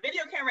camera. The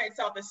video camera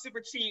itself is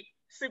super cheap,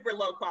 super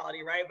low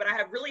quality, right? But I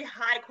have really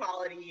high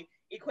quality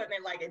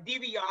equipment like a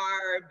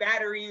DVR,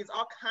 batteries,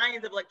 all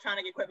kinds of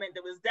electronic equipment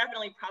that was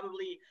definitely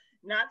probably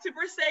not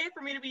super safe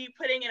for me to be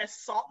putting in a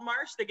salt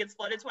marsh that gets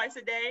flooded twice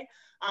a day.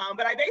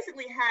 But I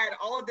basically had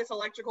all of this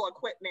electrical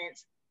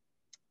equipment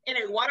in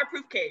a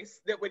waterproof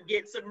case that would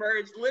get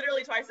submerged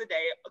literally twice a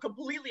day,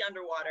 completely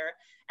underwater.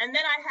 And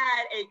then I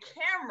had a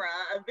camera,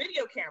 a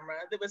video camera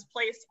that was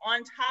placed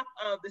on top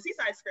of the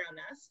seaside sparrow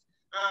nest,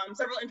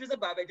 several inches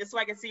above it, just so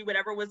I could see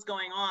whatever was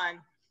going on.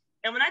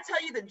 And when I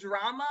tell you the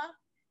drama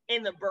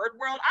in the bird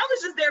world, I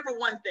was just there for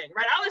one thing,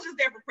 right? I was just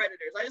there for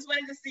predators. I just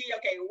wanted to see,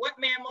 okay, what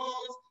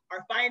mammals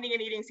are finding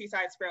and eating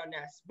seaside sparrow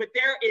nests? But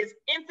there is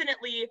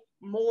infinitely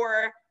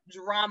more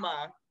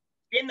drama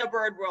in the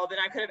bird world than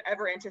I could have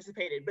ever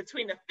anticipated,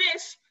 between the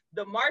fish,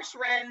 the marsh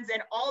wrens,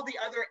 and all the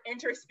other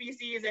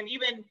interspecies, and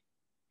even,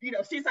 you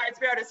know, seaside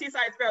sparrow to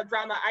seaside sparrow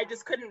drama. I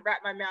just couldn't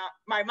wrap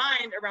my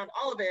mind around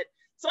all of it.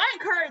 So I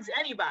encourage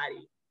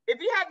anybody,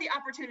 if you have the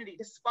opportunity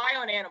to spy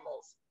on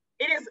animals,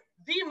 it is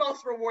the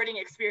most rewarding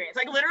experience.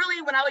 Like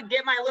literally when I would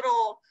get my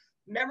little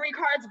memory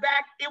cards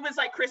back, it was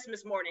like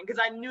Christmas morning, because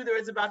I knew there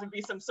was about to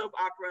be some soap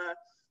opera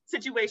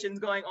situations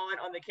going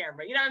on the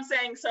camera. You know what I'm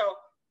saying? So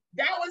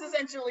that was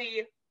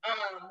essentially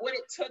what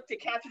it took to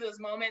capture those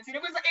moments. And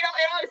it was,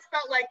 it always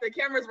felt like the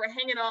cameras were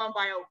hanging on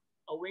by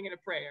a wing and a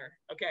prayer,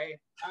 okay?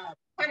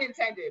 Pun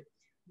intended.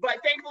 But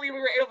thankfully we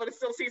were able to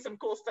still see some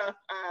cool stuff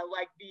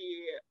like the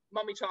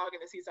mummy chog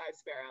and the seaside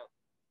sparrow.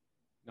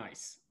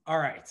 Nice. All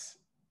right.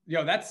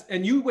 Yo,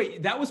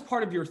 wait, that was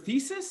part of your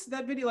thesis,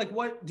 that video? Like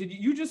what,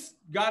 you just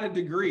got a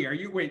degree?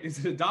 Wait, is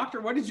it a doctor?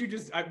 What did you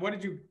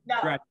graduate?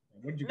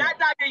 Not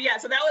doctor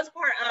yet. So that was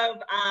part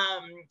of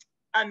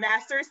a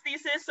master's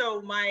thesis.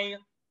 So my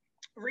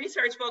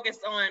research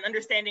focused on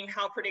understanding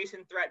how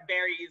predation threat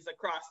varies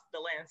across the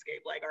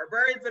landscape. Like, are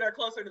birds that are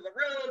closer to the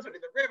roads or to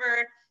the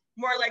river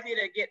more likely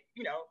to get,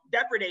 you know,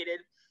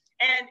 depredated?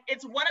 And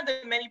it's one of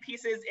the many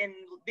pieces in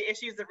the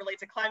issues that relate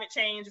to climate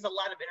change. There's a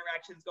lot of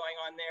interactions going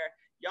on there.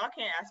 Y'all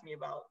can't ask me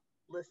about,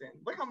 listen,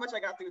 look how much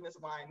I got through in this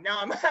line.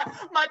 Now my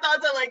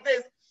thoughts are like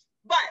this.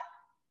 But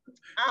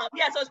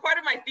yeah, so it's part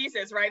of my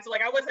thesis, right? So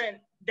like I wasn't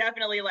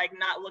definitely like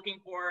not looking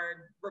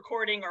for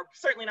recording or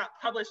certainly not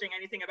publishing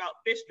anything about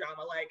fish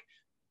drama. Like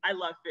I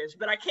love fish,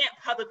 but I can't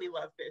publicly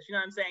love fish. You know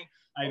what I'm saying?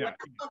 I know. When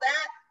I know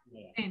that,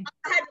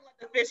 I had to let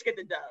the fish get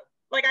the dub.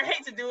 Like, I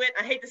hate to do it.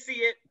 I hate to see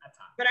it.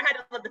 But I had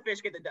to let the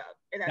fish get the dub.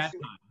 And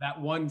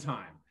that one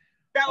time.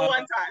 That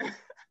one time.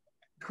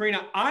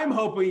 Corina, I'm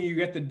hoping you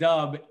get the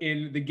dub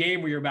in the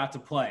game we're about to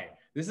play.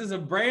 This is a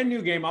brand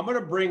new game. I'm going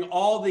to bring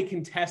all the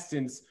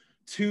contestants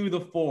to the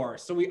fore.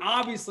 So we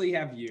obviously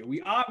have you.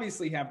 We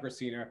obviously have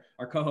Kristina,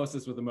 our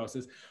co-hostess with the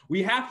mostest.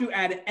 We have to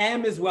add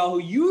M as well, who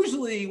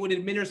usually would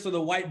administer the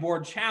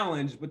whiteboard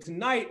challenge. But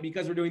tonight,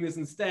 because we're doing this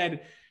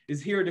instead,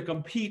 is here to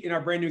compete in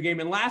our brand new game.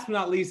 And last but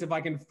not least, if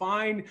I can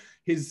find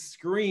his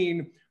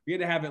screen, we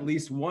had to have at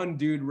least one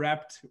dude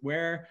repped.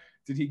 Where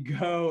did he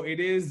go? It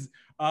is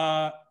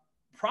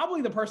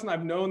probably the person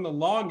I've known the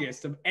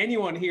longest of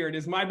anyone here. It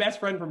is my best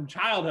friend from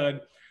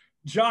childhood.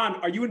 John,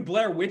 are you in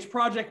Blair Witch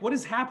Project? What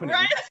is happening?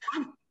 Right?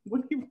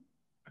 What are you,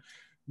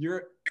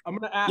 I'm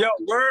gonna ask. Yo,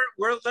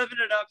 we're living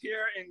it up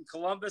here in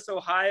Columbus,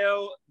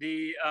 Ohio.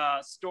 The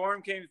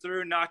storm came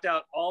through, knocked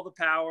out all the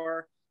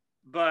power,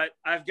 but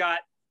I've got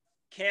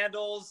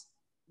candles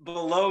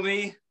below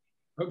me.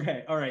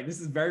 Okay, all right.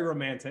 This is very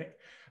romantic.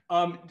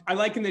 I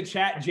like in the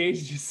chat, Jade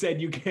just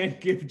said you can't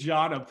give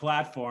John a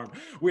platform,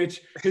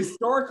 which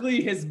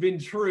historically has been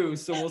true.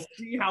 So we'll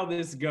see how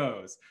this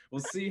goes.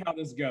 We'll see how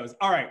this goes.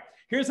 All right,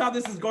 here's how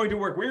this is going to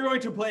work. We're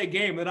going to play a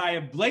game that I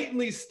have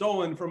blatantly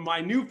stolen from my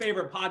new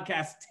favorite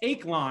podcast,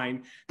 Take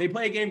Line. They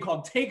play a game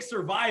called Take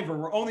Survivor,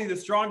 where only the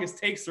strongest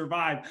take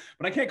survive.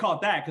 But I can't call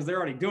it that because they're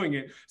already doing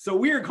it. So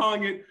we are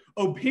calling it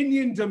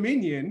Opinion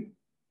Dominion.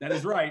 That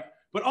is right.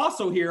 But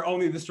also here,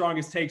 only the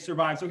strongest take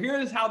survive. So here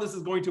is how this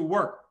is going to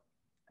work.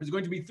 There's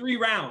going to be 3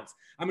 rounds.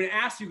 I'm going to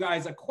ask you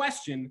guys a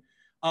question.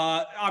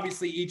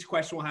 Obviously, each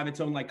question will have its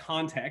own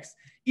context.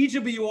 Each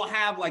of you will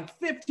have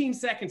 15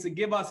 seconds to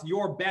give us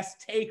your best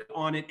take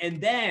on it.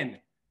 And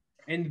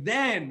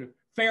then,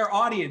 fair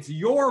audience,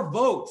 your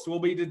votes will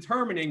be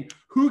determining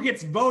who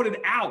gets voted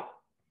out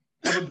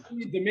of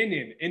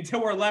Dominion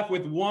until we're left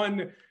with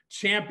one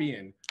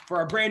champion for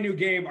our brand new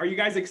game. Are you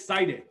guys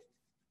excited?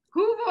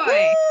 Hoo boy.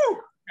 Woo!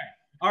 Okay.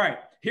 All right,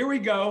 here we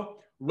go.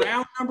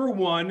 Round number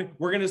 1,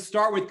 we're going to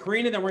start with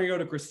Corina, then we're going to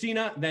go to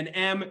Kristina, then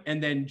M,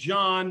 and then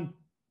John.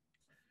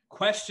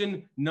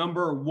 Question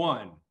number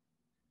 1.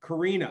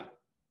 Corina,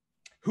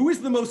 who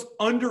is the most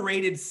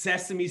underrated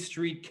Sesame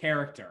Street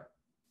character?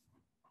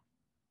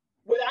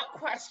 Without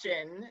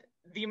question,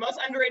 the most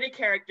underrated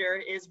character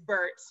is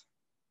Bert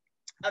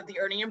of the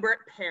Ernie and Bert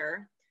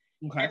pair.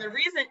 Okay. And the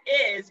reason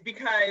is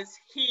because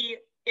he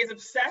is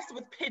obsessed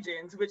with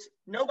pigeons, which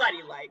nobody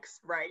likes,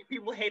 right?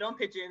 People hate on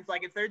pigeons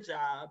like it's their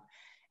job.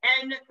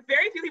 And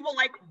very few people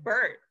like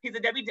Bert. He's a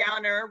Debbie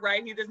Downer,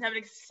 right? He doesn't have an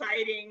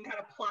exciting kind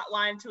of plot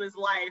line to his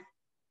life.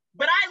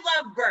 But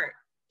I love Bert.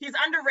 He's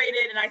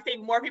underrated, and I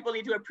think more people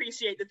need to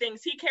appreciate the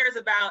things he cares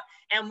about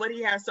and what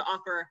he has to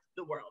offer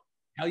the world.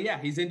 Hell yeah,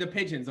 he's into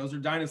pigeons. Those are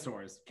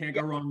dinosaurs. Can't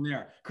go wrong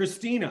there.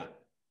 Kristina,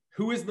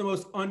 who is the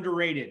most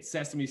underrated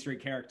Sesame Street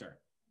character?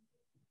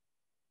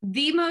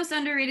 The most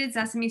underrated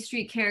Sesame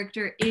Street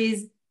character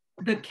is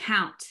the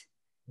Count.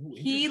 Ooh,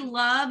 he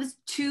loves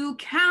to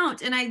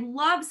count, and I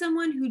love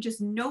someone who just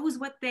knows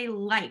what they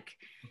like.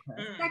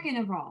 Okay. Second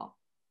of all,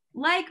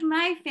 like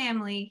my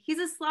family, he's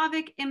a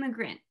Slavic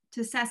immigrant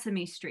to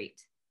Sesame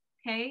Street.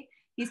 Okay,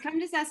 he's come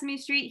to Sesame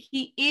Street.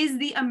 He is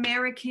the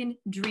American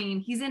dream.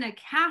 He's in a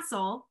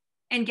castle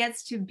and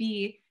gets to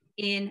be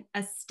in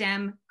a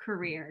STEM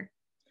career.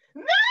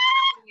 No!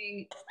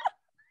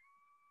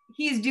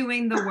 He's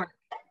doing the work.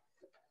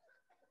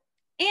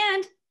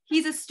 And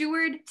he's a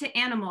steward to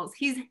animals.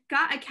 He's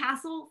got a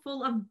castle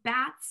full of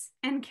bats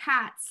and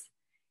cats.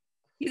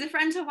 He's a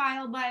friend to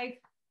wildlife.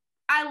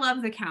 I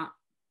love the Count.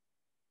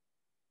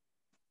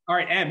 All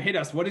right, Em, hit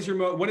us. What is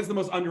the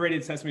most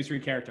underrated Sesame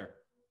Street character?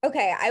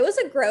 Okay, I was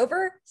a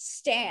Grover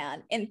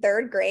stan in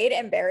 3rd grade,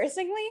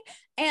 embarrassingly.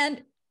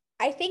 And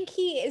I think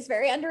he is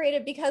very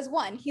underrated because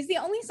 1, he's the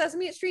only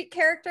Sesame Street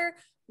character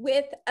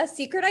with a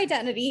secret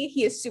identity.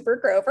 He is Super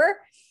Grover.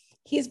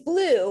 He's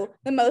blue,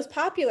 the most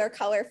popular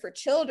color for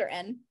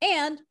children,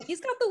 and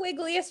he's got the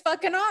wiggliest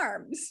fucking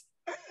arms.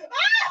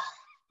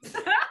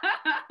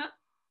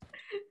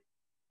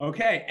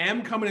 Okay,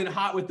 M coming in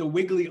hot with the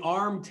wiggly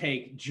arm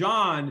take.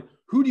 John,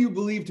 who do you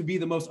believe to be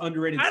the most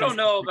underrated? I don't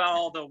know about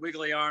all the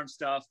wiggly arm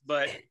stuff,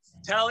 but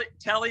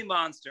Telly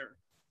Monster.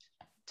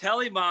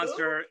 Telly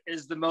Monster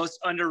is the most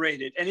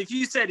underrated. And if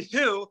you said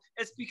who,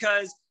 it's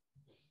because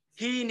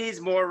he needs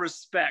more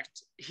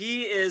respect.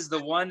 He is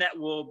the one that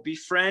will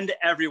befriend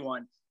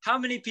everyone. How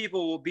many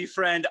people will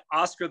befriend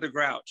Oscar the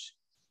Grouch?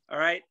 All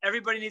right.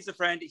 Everybody needs a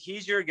friend.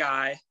 He's your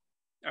guy.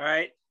 All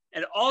right.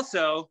 And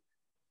also,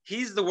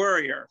 he's the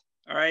worrier.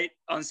 All right.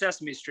 On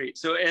Sesame Street.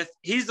 So if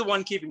he's the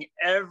one keeping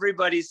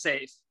everybody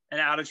safe and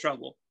out of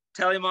trouble,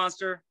 Telly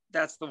Monster,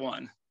 that's the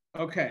one.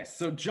 Okay.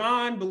 So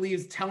John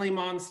believes Telly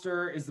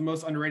Monster is the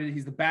most underrated.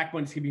 He's the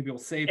backbone to keeping people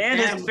safe. And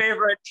his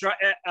favorite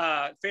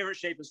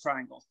shape is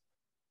triangle.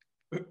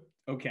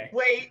 Okay.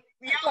 Wait,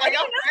 I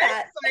don't know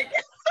that.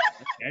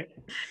 Okay.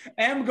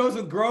 M goes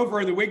with Grover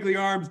and the wiggly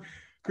arms.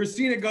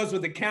 Kristina goes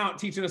with the count,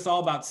 teaching us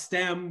all about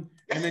STEM.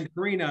 And then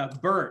Corina,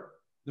 Bert,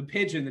 the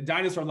pigeon, the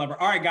dinosaur lover.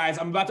 All right, guys,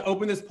 I'm about to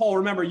open this poll.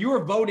 Remember, you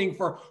are voting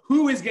for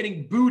who is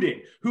getting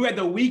booted, who had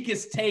the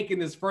weakest take in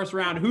this first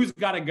round, who's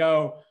got to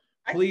go.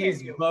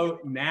 Please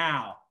vote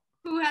now.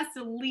 Who has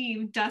to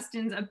leave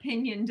Dustin's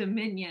opinion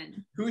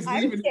dominion? Who's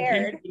leaving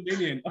opinion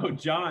dominion? Oh,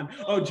 John.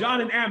 Oh,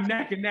 John and M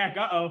neck and neck.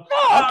 Uh-oh.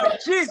 Oh,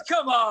 jeez,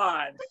 come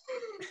on.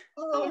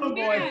 Oh,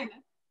 boy.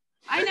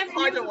 I never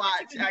hard to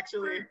watch,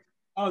 actually.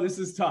 Oh, this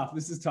is tough.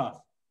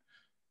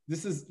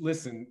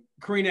 Listen,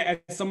 Corina,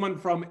 as someone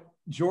from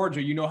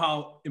Georgia, you know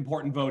how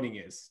important voting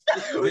is.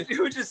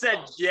 Who just said,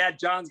 yeah,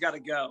 John's got to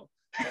go?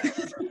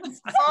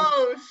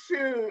 Oh,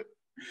 shoot.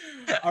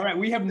 All right,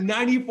 we have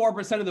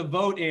 94% of the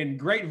vote in.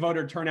 Great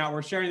voter turnout.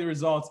 We're sharing the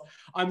results.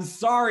 I'm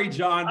sorry,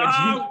 John,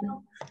 but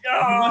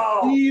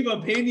you leave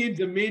opinion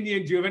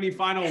dominion. Do you have any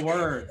final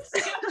words?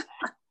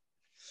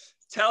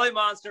 Telly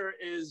Monster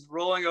is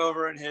rolling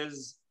over in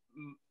his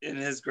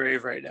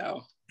grave right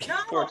now. No,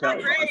 poor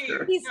Telly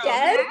Monster. He's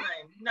dead?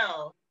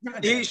 No.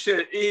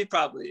 He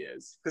probably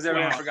is, because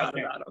everyone forgot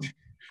about him.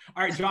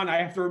 All right, John, I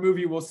have to remove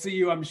you. We'll see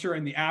you, I'm sure,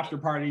 in the after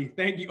party.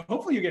 Thank you.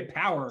 Hopefully you get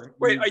power.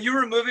 Wait, are you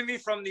removing me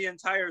from the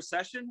entire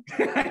session?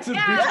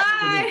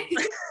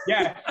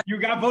 Yeah, you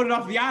got voted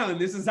off the island.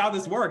 This is how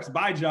this works.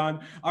 Bye, John.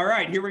 All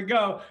right, here we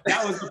go.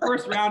 That was the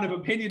first round of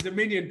Opinion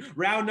Dominion.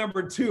 Round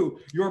number 2,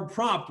 your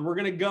prompt. We're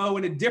going to go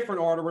in a different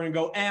order. We're going to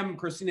go M,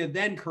 Kristina,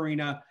 then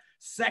Corina.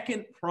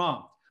 Second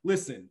prompt.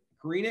 Listen,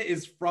 Corina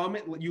is from,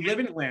 you live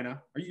in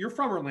Atlanta. You're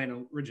from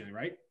Atlanta originally,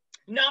 right?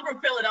 No, I'm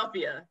from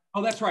Philadelphia.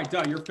 Oh, that's right.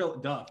 Duh.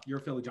 You're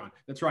Philly John.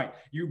 That's right.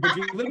 But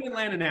you live in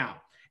Atlanta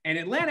now. And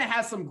Atlanta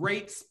has some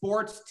great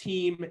sports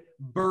team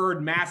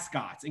bird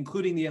mascots,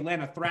 including the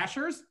Atlanta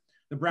Thrashers,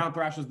 the brown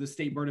thrashers, the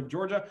state bird of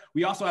Georgia.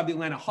 We also have the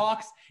Atlanta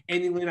Hawks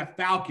and the Atlanta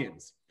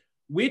Falcons.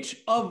 Which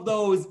of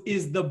those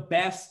is the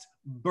best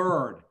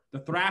bird? The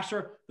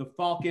thrasher, the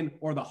falcon,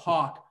 or the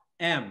hawk?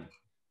 M.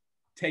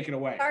 Take it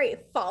away. Sorry,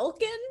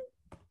 falcon?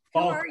 Who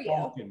are you?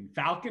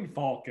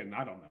 Falcon.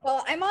 I don't know.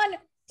 Well, I'm on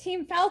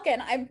Team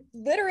Falcon. I'm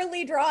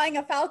literally drawing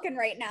a falcon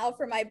right now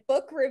for my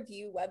book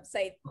review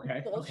website.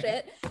 Okay.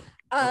 Bullshit.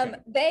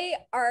 They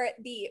are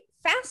the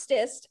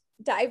fastest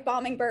dive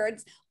bombing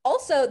birds.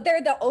 Also,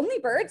 they're the only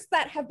birds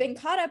that have been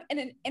caught up in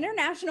an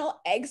international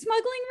egg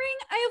smuggling ring,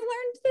 I have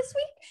learned this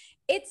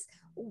week. It's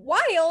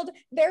wild.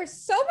 There's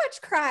so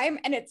much crime,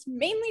 and it's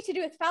mainly to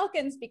do with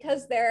falcons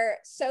because they're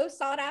so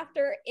sought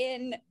after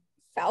in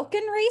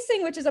falcon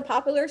racing, which is a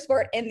popular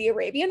sport in the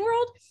Arabian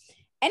world.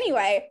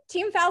 Anyway,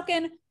 Team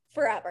Falcon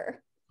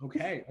forever.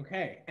 Okay.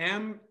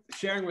 Em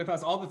sharing with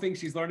us all the things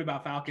she's learned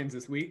about falcons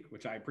this week,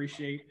 which I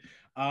appreciate.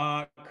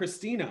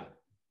 Kristina,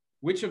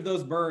 which of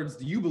those birds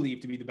do you believe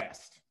to be the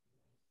best?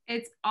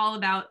 It's all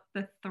about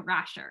the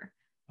thrasher.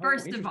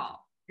 First of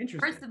all,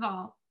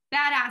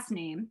 badass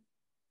name.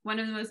 One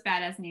of the most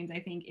badass names, I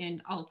think,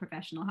 in all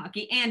professional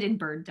hockey and in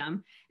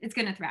birddom. It's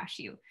going to thrash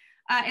you.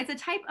 It's a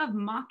type of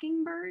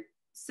mockingbird,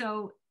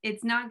 so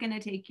it's not going to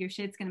take your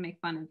shit. It's going to make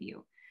fun of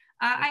you.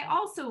 I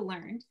also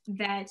learned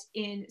that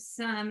in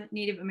some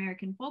Native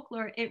American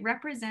folklore, it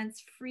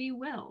represents free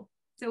will.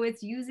 So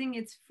it's using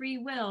its free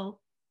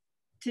will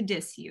to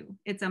diss you.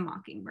 It's a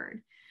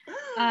mockingbird.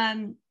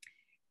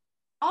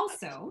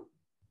 Also,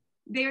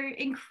 they're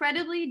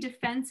incredibly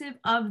defensive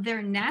of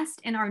their nest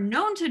and are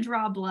known to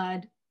draw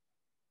blood.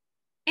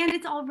 And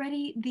it's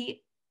already the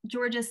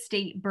Georgia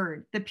state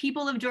bird. The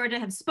people of Georgia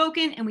have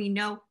spoken, and we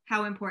know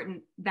how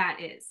important that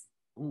is.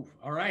 Ooh,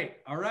 all right.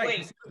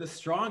 The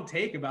strong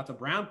take about the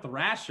brown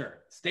thrasher,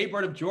 state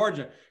bird of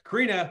Georgia.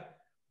 Corina,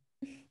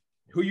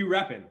 who you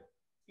repping?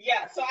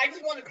 Yeah, so I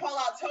just want to call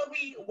out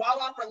Toby,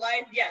 Walla for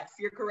life. Yes,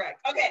 you're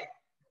correct. Okay,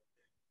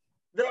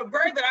 the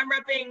bird that I'm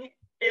repping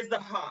is the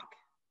hawk,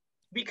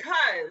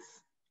 because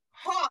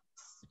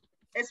hawks,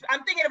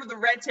 I'm thinking of the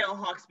red-tailed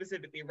hawk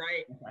specifically,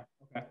 right?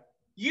 Okay.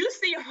 You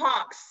see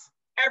hawks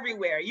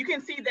everywhere. You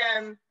can see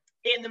them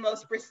in the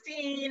most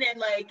pristine and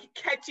like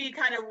catchy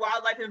kind of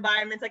wildlife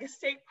environments, like a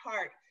state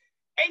park.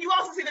 And you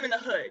also see them in the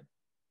hood.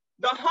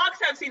 The hawks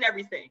have seen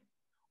everything.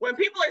 When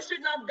people are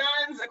shooting off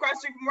guns across the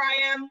street from where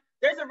I am,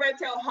 there's a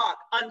red-tailed hawk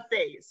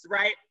unfazed,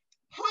 right?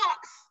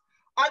 Hawks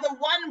are the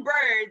one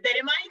bird that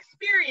in my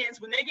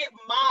experience, when they get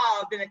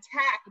mobbed and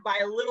attacked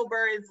by little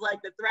birds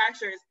like the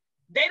thrashers,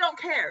 they don't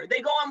care.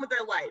 They go on with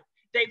their life.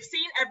 They've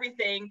seen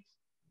everything.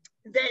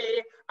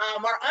 They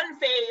are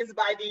unfazed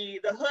by the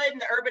hood and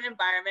the urban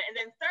environment. And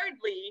then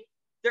thirdly,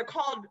 they're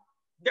called,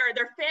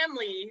 their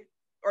family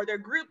or their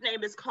group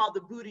name is called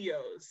the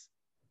Bootios.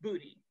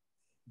 Booty.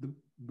 The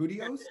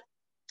Bootios?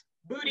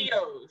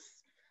 Bootios.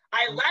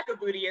 I lack a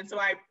booty, and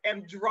so I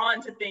am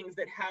drawn to things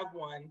that have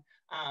one.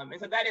 And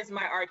so that is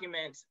my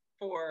argument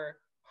for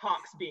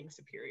hawks being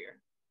superior.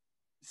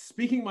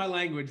 Speaking my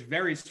language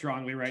very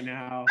strongly right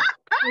now.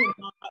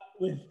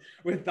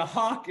 with the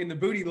hawk and the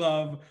booty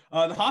love,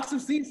 the Hawks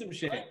have seen some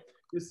shit.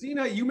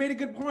 Kristina, you made a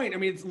good point. I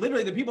mean, it's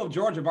literally the people of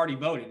Georgia have already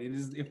voted. It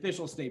is the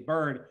official state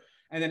bird.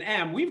 And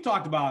then we've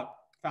talked about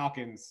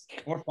falcons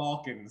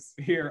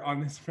here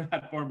on this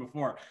platform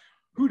before.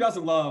 Who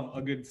doesn't love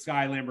a good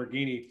Sky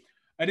Lamborghini?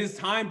 It is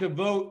time to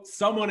vote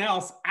someone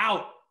else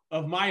out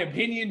of my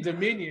opinion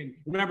dominion.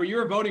 Remember,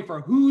 you're voting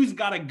for who's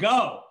got to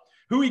go.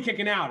 Who are we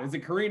kicking out? Is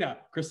it Corina,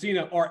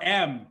 Kristina, or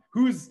M?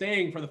 Who's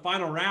staying for the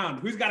final round?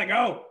 Who's got to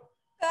go?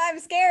 I'm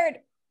scared.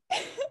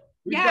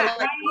 Yeah.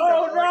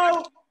 Oh,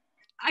 no.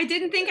 I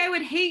didn't think I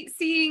would hate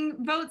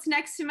seeing votes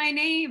next to my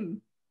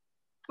name.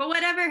 But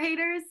whatever,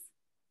 haters.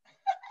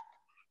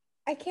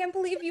 I can't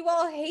believe you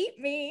all hate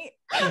me.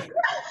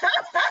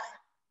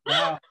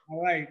 Wow.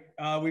 All right.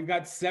 We've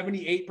got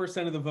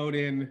 78% of the vote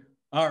in.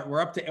 All right,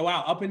 we're up to,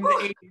 wow, up in the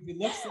 80s. It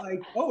looks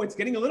like, oh, it's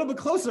getting a little bit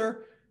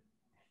closer.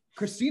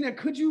 Kristina,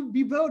 could you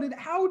be voted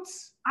out?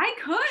 I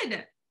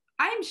could.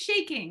 I'm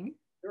shaking.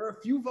 There are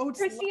a few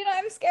votes Kristina, left.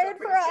 I'm scared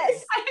for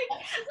us.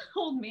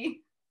 Hold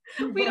me.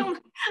 We don't,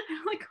 I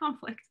don't like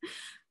conflict.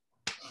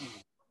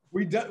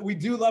 We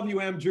do love you,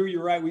 M. Drew,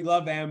 you're right. We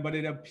love M, but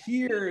it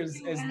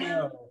appears as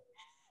though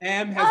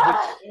M has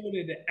been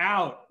voted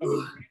out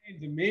of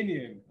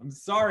Dominion. I'm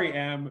sorry,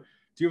 M.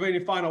 Do you have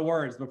any final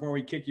words before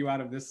we kick you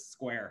out of this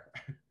square?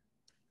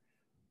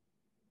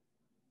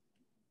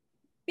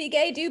 Be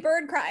gay, do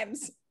bird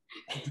crimes.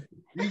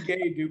 Be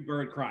gay, do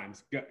bird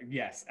crimes.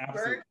 Yes,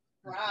 absolutely.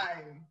 Bird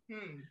crime.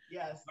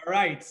 Yes. All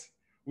right.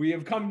 We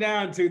have come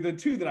down to the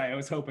two that I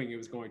was hoping it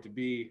was going to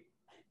be.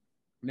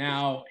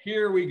 Now,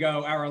 here we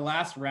go, our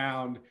last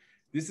round.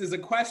 This is a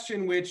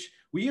question which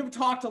we have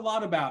talked a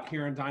lot about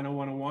here on Dino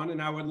 101,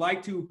 and I would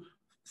like to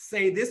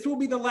say this will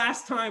be the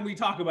last time we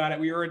talk about it.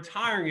 We are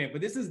retiring it, but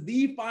this is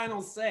the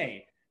final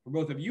say for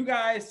both of you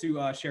guys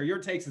to share your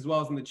takes as well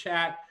as in the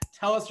chat.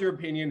 Tell us your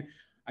opinion.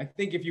 I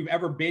think if you've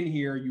ever been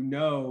here, you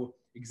know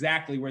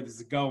exactly where this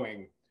is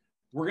going.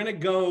 We're going to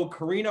go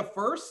Corina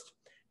first,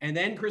 and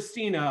then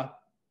Kristina.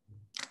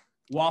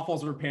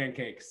 Waffles or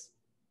pancakes?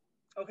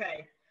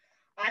 Okay.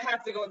 I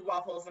have to go with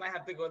waffles, and I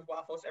have to go with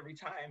waffles every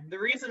time. The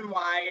reason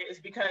why is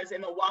because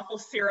in the waffle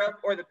syrup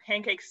or the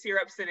pancake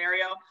syrup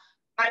scenario,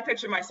 I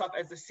picture myself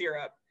as the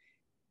syrup.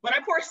 When I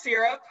pour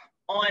syrup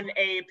on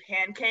a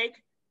pancake,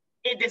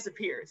 it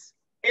disappears.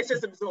 It's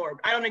just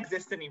absorbed. I don't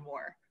exist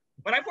anymore.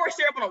 When I pour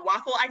syrup on a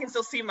waffle, I can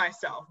still see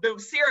myself. The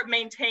syrup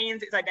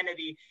maintains its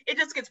identity. It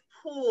just gets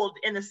pulled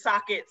in the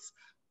sockets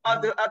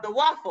of the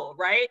waffle,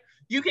 right?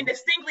 You can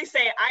distinctly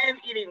say, I am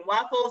eating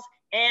waffles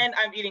and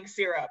I'm eating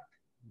syrup.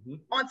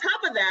 On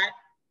top of that,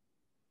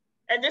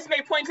 and this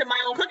may point to my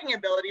own cooking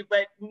ability,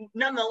 but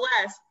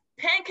nonetheless,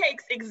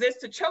 pancakes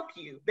exist to choke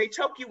you. They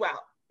choke you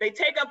out. They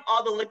take up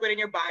all the liquid in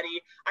your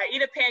body. I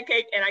eat a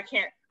pancake and I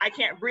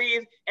can't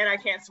breathe and I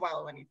can't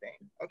swallow anything,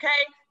 okay?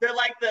 They're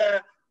like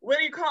the, what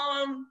do you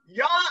call them?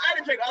 Y'all, I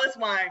didn't drink all this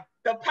wine.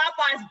 The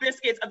Popeyes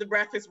biscuits of the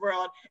breakfast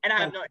world, and I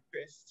have no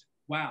interest.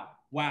 Wow,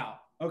 wow.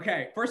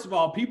 Okay, first of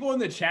all, people in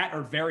the chat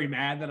are very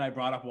mad that I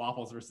brought up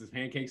waffles versus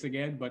pancakes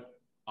again, but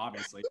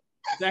obviously.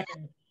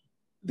 Second,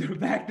 the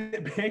fact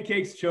that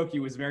pancakes choke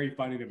you is very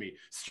funny to me.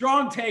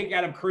 Strong take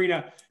out of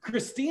Corina.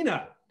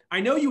 Kristina, I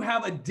know you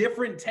have a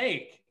different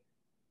take.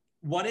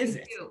 What is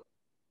it?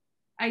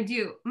 I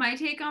do. My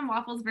take on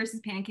waffles versus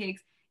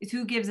pancakes is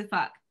who gives a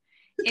fuck.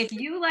 If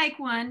you like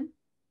one,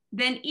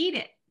 then eat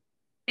it.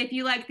 If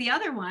you like the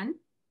other one,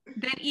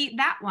 then eat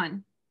that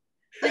one.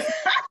 Listen,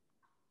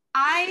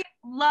 I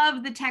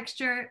love the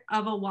texture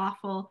of a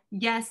waffle.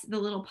 Yes, the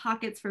little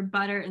pockets for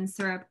butter and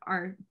syrup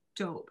are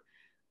dope.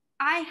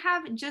 I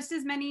have just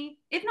as many,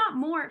 if not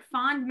more,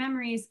 fond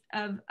memories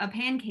of a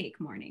pancake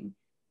morning.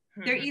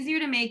 They're easier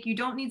to make. You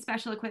don't need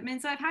special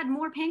equipment. So I've had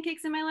more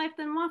pancakes in my life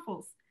than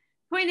waffles.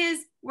 Point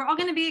is, we're all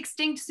going to be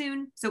extinct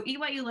soon. So eat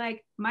what you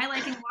like. My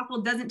liking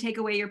waffle doesn't take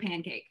away your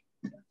pancake.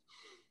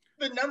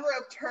 The number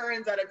of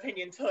turns that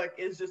opinion took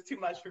is just too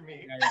much for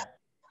me. Yeah.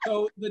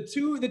 So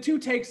the two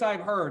takes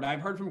I've heard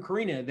from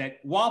Corina that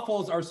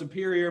waffles are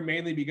superior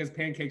mainly because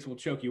pancakes will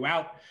choke you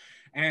out.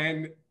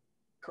 And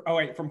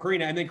from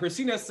Corina. And then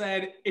Kristina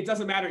said, it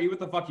doesn't matter, eat what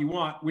the fuck you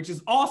want, which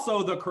is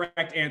also the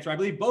correct answer. I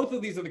believe both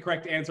of these are the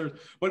correct answers,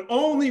 but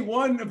only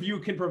one of you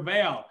can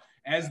prevail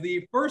as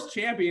the first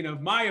champion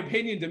of my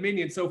opinion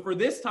dominion. So for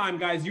this time,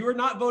 guys, you are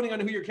not voting on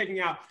who you're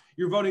kicking out.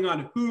 You're voting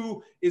on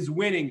who is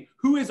winning.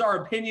 Who is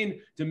our opinion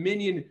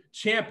dominion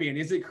champion?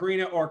 Is it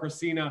Corina or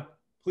Kristina?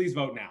 Please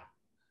vote now.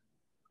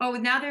 Oh,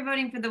 now they're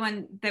voting for the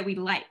one that we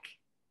like.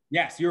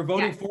 Yes, you're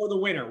voting for the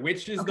winner,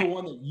 which is the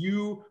one that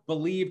you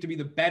believe to be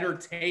the better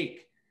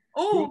take.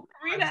 Oh,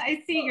 Corina,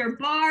 I see your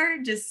bar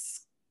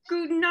just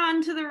scooting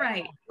on to the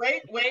right.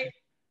 Wait.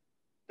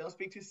 Don't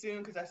speak too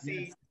soon because I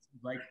see. Yes.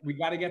 Like, we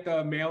got to get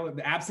the mail.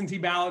 The absentee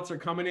ballots are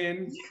coming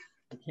in.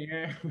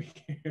 We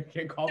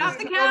can't call Stop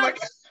this. the count.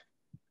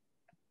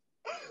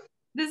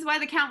 This is why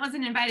the count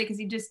wasn't invited, because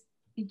you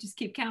just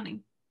keep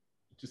counting.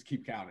 Just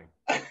keep counting.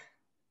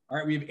 All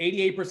right, we have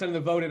 88% of the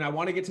vote, and I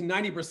want to get to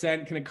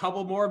 90%. Can a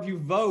couple more of you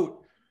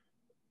vote?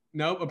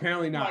 Nope,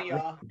 apparently not.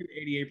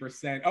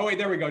 88%. Oh, wait,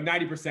 there we go.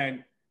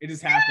 90%. It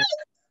just happened.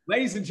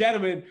 Ladies and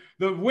gentlemen,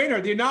 the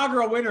winner, the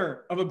inaugural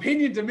winner of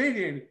Opinion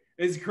Dominion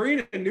is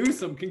Corina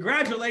Newsome.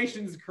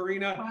 Congratulations,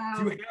 Corina. Wow.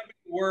 Do you have any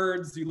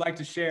words you'd like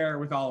to share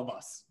with all of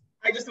us?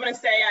 I just want to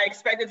say I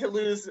expected to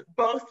lose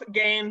both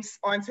games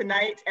on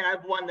tonight, and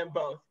I've won them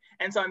both.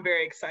 And so I'm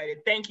very excited.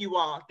 Thank you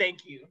all.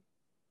 Thank you.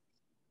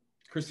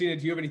 Kristina,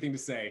 do you have anything to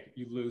say,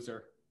 you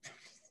loser?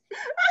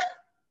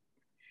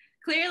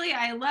 Clearly,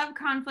 I love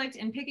conflict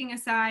and picking a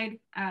side.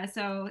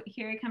 So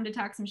here I come to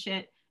talk some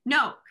shit.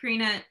 No,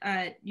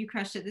 Corina, you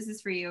crushed it. This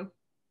is for you.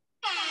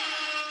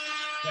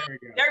 There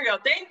we go. There we go.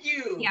 Thank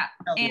you. Yeah.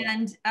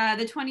 And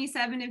the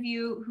 27 of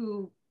you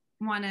who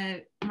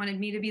wanted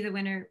me to be the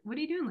winner, what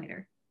are you doing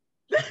later?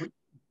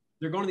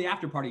 They're going to the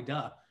after party,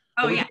 duh.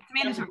 Oh, yeah, it's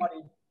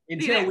mandatory.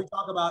 Until we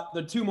talk about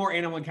the 2 more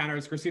animal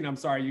encounters. Kristina, I'm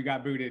sorry, you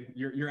got booted.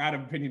 You're out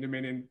of opinion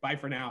dominion. Bye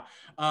for now.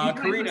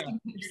 Corina,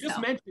 you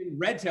just mentioned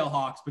red-tailed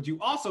hawks, but you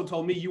also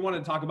told me you want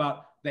to talk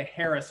about the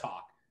Harris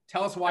hawk.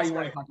 Tell us why you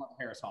want to talk about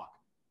the Harris hawk.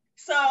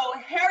 So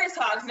Harris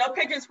hawks, no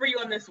pictures for you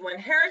on this one.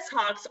 Harris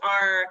hawks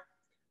are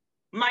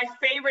my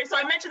favorite. So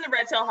I mentioned the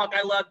red-tailed hawk,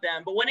 I love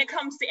them. But when it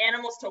comes to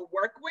animals to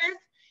work with,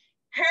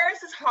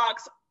 Harris's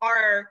hawks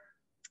are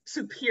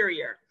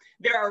superior.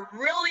 They're a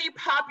really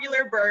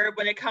popular bird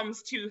when it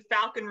comes to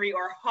falconry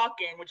or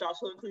hawking, which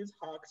also includes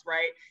hawks,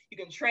 right? You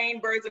can train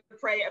birds of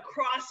prey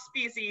across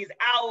species,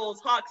 owls,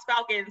 hawks,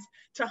 falcons,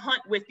 to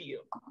hunt with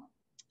you.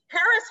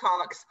 Harris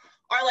hawks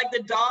are like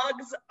the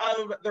dogs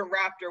of the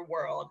raptor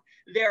world.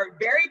 They're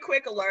very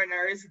quick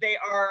learners. They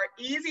are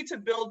easy to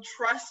build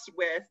trust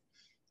with,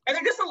 and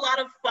they're just a lot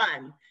of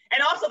fun.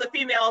 And also the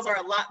females are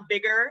a lot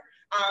bigger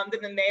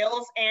than the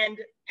males. And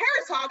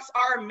Harris hawks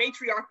are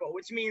matriarchal,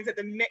 which means that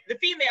the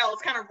females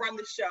kind of run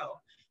the show.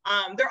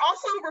 They're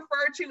also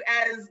referred to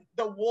as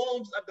the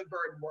wolves of the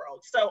bird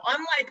world. So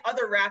unlike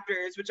other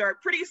raptors, which are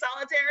pretty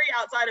solitary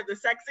outside of the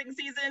sexing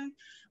season,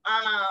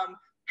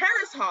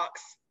 Harris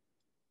hawks,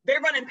 they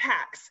run in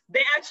packs.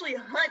 They actually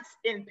hunt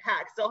in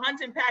packs. So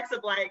hunt in packs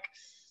of like,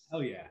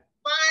 oh yeah,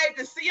 5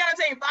 to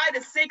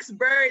 6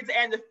 birds,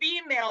 and the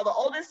female, the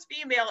oldest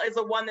female, is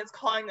the one that's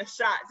calling the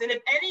shots. And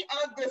if any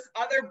of the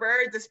other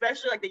birds,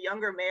 especially like the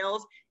younger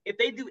males, if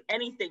they do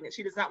anything that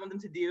she does not want them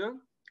to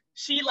do,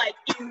 she like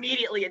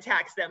immediately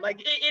attacks them.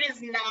 Like it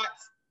is not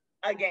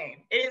a game.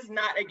 It is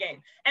not a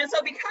game. And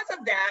so because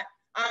of that,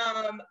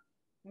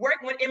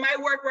 in my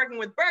work working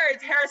with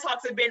birds, Harris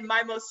hawks have been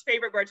my most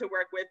favorite bird to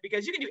work with,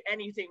 because you can do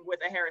anything with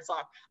a Harris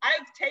hawk.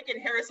 I've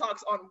taken Harris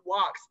hawks on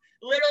walks,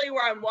 literally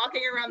where I'm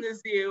walking around the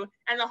zoo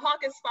and the hawk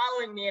is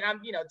following me and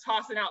I'm,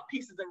 tossing out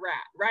pieces of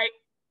rat, right?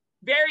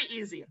 Very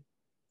easy.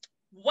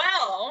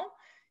 Well,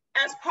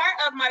 as part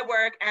of my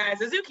work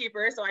as a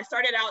zookeeper, so I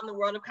started out in the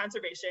world of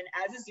conservation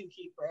as a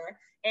zookeeper,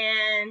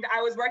 and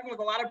I was working with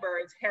a lot of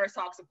birds, Harris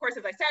hawks, of course,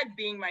 as I said,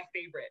 being my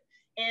favorite.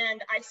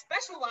 And I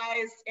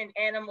specialized in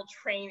animal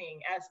training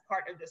as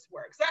part of this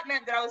work. So that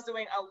meant that I was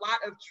doing a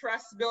lot of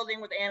trust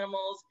building with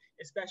animals,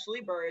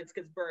 especially birds,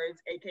 because birds,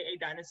 AKA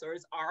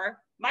dinosaurs, are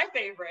my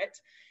favorite.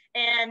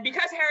 And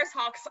because Harris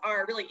hawks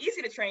are really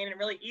easy to train and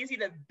really easy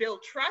to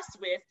build trust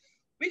with,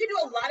 we could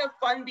do a lot of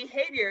fun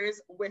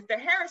behaviors with the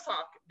Harris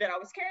hawk that I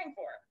was caring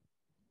for.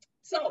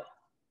 So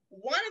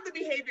one of the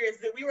behaviors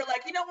that we were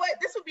like, you know what,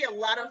 this would be a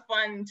lot of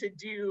fun to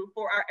do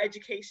for our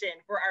education,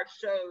 for our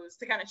shows,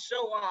 to kind of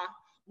show off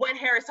what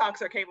Harris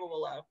hawks are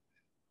capable of.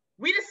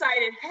 We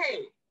decided,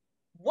 hey,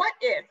 what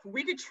if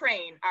we could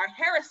train our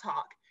Harris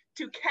hawk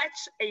to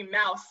catch a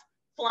mouse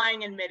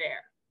flying in midair?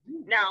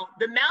 Now,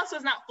 the mouse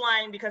was not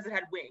flying because it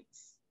had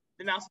wings.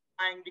 The mouse was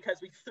flying because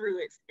we threw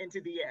it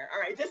into the air. All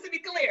right, just to be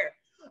clear.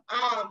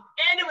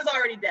 And it was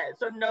already dead,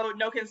 so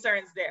no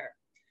concerns there.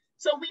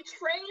 So we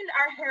trained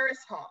our Harris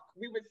hawk.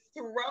 We would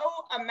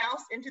throw a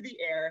mouse into the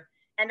air,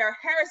 and our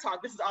Harris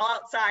hawk, this is all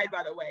outside,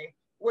 by the way,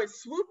 would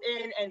swoop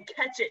in and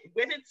catch it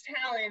with its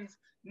talons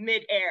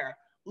mid-air.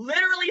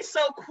 Literally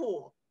so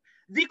cool.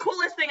 The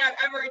coolest thing I've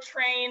ever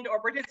trained or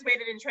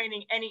participated in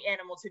training any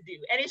animal to do.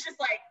 And it's just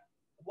like,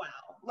 wow.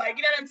 Like,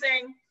 you know what I'm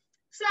saying?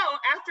 So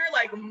after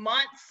like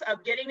months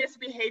of getting this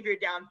behavior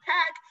down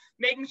pat,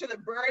 making sure the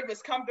bird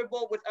was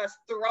comfortable with us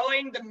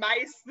throwing the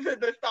mice,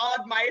 the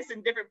thawed mice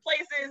in different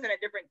places and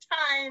at different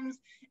times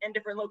and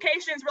different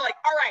locations, we're like,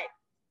 all right,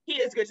 he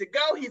is good to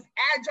go. He's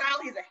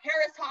agile. He's a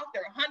Harris hawk.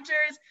 They're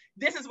hunters.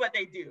 This is what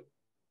they do.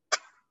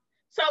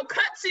 So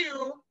cut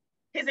to,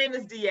 his name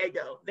is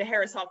Diego, the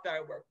Harris hawk that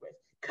I work with.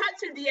 Cut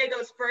to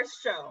Diego's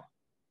first show.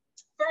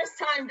 First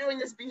time doing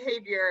this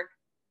behavior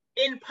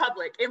in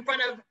public, in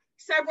front of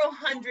several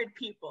hundred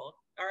people,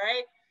 all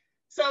right?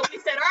 So we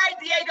said, all right,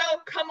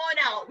 Diego, come on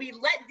out. We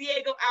let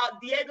Diego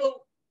out.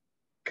 Diego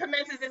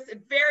commences this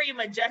very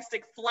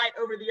majestic flight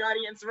over the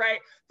audience, right?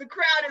 The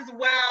crowd is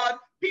wild.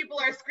 People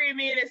are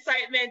screaming in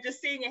excitement,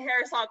 just seeing a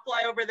Harris hawk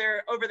fly over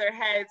their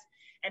heads.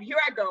 And here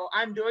I go.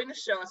 I'm doing the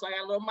show. So I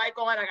got a little mic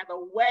on. I got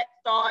the wet,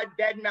 thawed,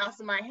 dead mouse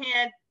in my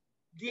hand.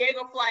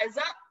 Diego flies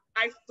up.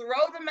 I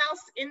throw the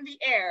mouse in the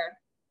air.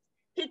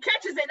 He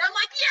catches it. And I'm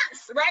like,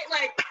 yes, right?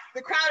 Like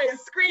the crowd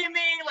is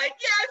screaming, like,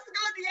 yes,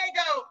 go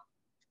Diego.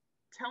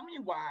 Tell me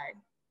why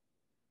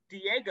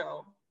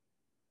Diego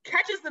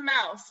catches the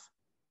mouse,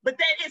 but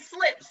then it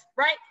slips,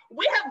 right?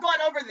 We have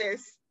gone over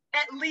this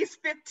at least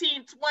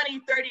 15,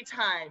 20, 30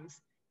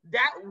 times.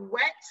 That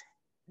wet,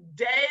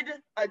 dead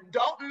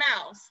adult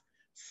mouse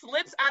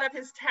slips out of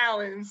his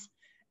talons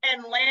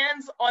and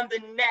lands on the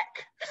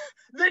neck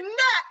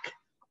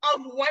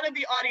of one of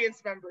the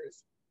audience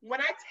members.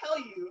 When I tell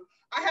you,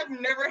 I have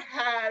never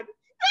had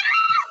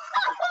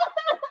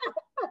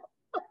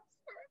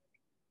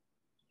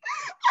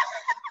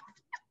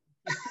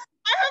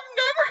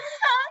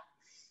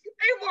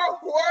a more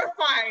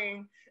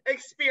horrifying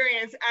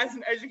experience as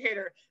an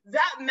educator.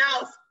 That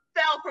mouse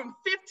fell from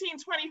 15,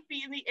 20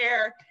 feet in the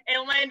air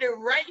and landed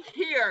right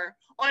here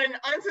on an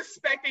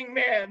unsuspecting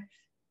man.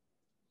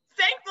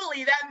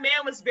 Thankfully, that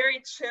man was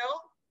very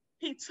chill.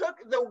 He took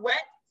the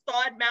wet,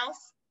 thawed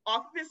mouse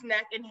off of his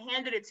neck and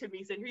handed it to me.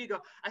 He said, "Here you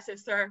go." I said,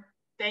 "Sir,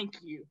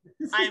 thank you.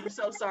 I am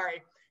so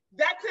sorry."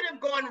 That could have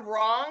gone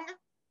wrong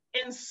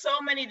in so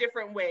many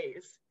different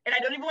ways. And I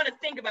don't even want to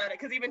think about it,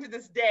 because even to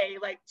this day,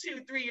 like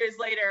 2-3 years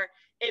later,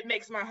 it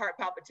makes my heart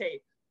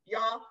palpitate.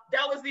 Y'all,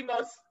 that was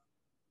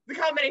the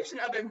combination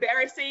of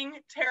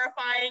embarrassing,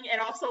 terrifying, and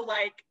also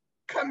like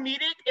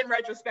comedic in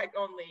retrospect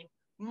only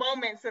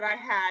moments that I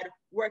had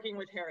working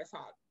with Harris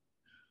Hogg.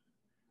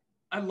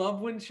 I love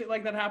when shit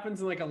like that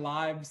happens in like a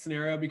live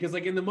scenario, because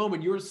like in the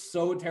moment you were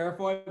so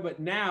terrified, but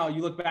now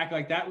you look back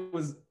like that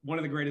was one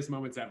of the greatest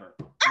moments ever.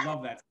 I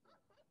love that.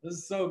 This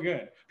is so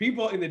good.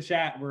 People in the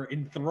chat were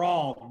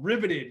enthralled,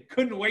 riveted,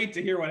 couldn't wait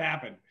to hear what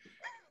happened.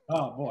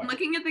 Oh boy.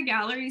 Looking at the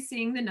gallery,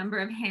 seeing the number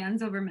of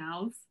hands over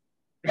mouths.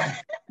 The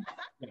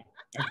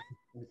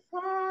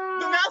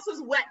mouse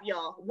was wet,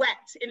 y'all.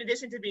 Wet, in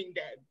addition to being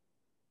dead.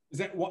 Is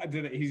that what,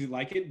 did he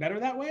like it better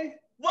that way?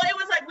 Well, it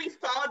was like we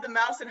thawed the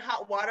mouse in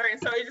hot water, and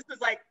so it just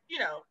was like, you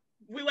know,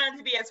 we wanted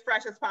to be as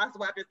fresh as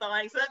possible after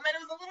thawing, so that meant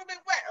it was a little bit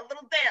wet, a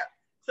little damp.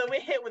 So we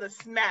hit with a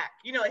smack.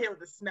 You know, it hit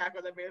with a smack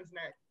on that man's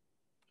neck.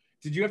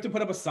 Did you have to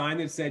put up a sign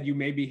that said you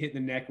may be hit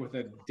in the neck with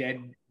a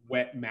dead,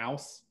 wet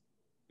mouse?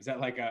 Is that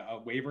like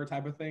a waiver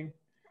type of thing?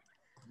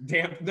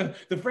 Damp.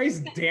 The phrase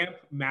damp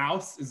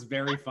mouse is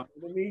very funny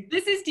to me.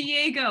 This is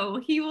Diego.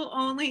 He will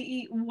only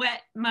eat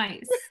wet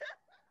mice.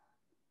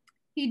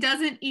 He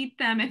doesn't eat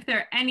them if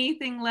they're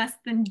anything less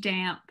than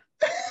damp.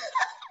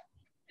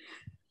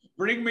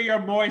 Bring me your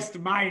moist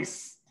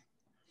mice.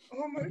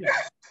 Oh my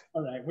God.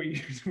 All right, we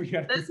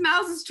got This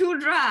mouse is too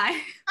dry.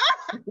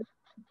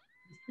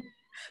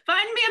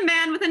 Find me a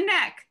man with a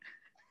neck.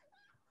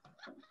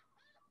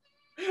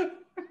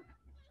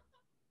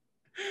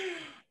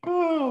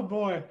 Oh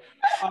boy.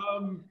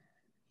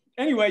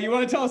 Anyway, you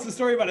want to tell us a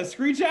story about a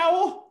screech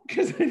owl?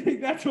 Because I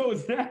think that's what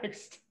was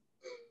next.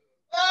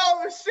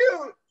 Oh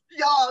shoot,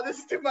 y'all, this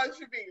is too much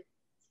for me.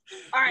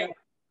 All right,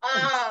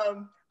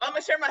 I'm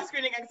gonna share my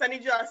screen again because I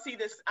need y'all to see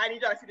this. I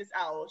need y'all to see this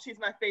owl. She's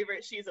my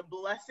favorite. She's a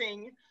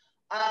blessing.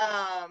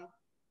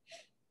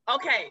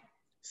 Okay,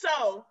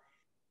 so.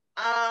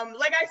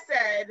 Like I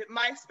said,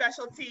 my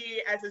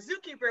specialty as a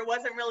zookeeper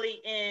wasn't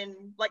really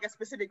in like a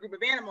specific group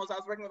of animals. I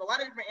was working with a lot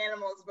of different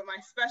animals, but my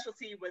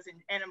specialty was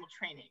in animal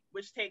training,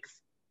 which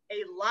takes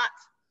a lot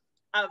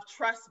of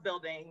trust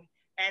building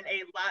and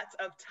a lot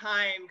of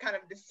time kind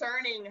of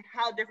discerning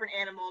how different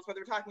animals,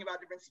 whether we're talking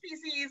about different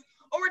species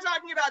or we're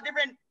talking about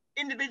different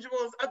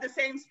individuals of the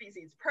same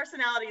species,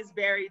 personalities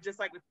vary just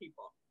like with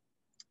people.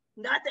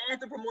 Not to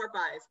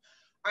anthropomorphize.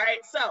 All right,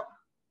 so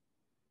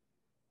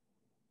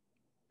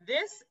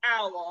this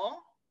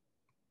owl,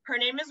 her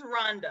name is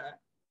Rhonda.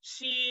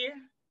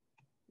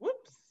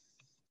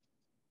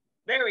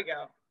 There we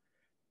go.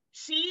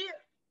 She,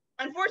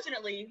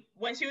 unfortunately,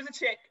 when she was a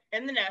chick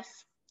in the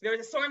nest, there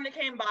was a storm that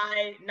came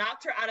by,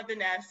 knocked her out of the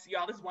nest.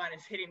 Y'all, this wine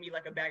is hitting me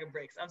like a bag of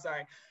bricks. I'm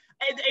sorry.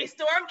 A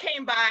storm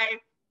came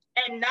by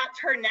and knocked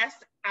her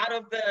nest out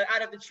of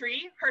the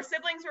tree. Her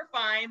siblings were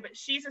fine, but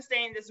she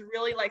sustained this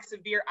really like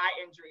severe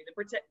eye injury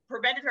that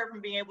prevented her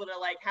from being able to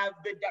like have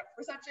good depth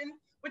perception,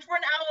 which for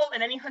an owl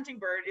and any hunting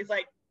bird is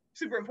like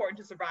super important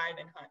to survive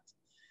and hunt.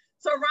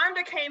 So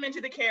Rhonda came into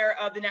the care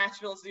of the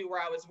Nashville Zoo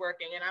where I was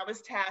working, and I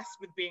was tasked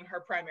with being her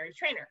primary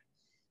trainer.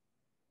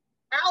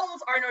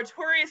 Owls are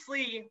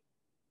notoriously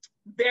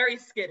very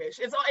skittish.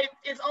 It's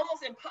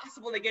almost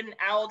impossible to get an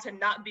owl to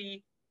not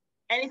be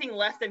anything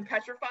less than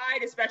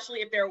petrified,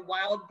 especially if they're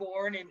wild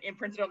born and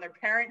imprinted on their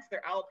parents,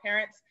 their owl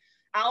parents.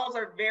 Owls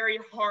are very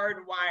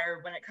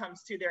hardwired when it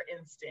comes to their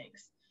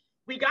instincts.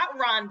 We got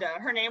Rhonda.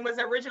 Her name was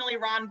originally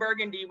Ron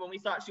Burgundy when we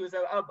thought she was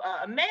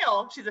a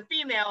male. She's a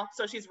female,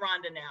 so she's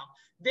Rhonda now.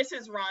 This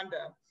is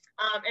Rhonda.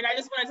 And I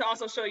just wanted to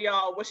also show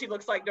y'all what she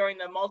looks like during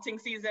the molting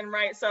season,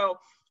 right? So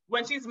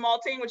when she's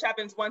molting, which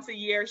happens once a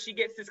year, she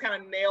gets this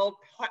kind of male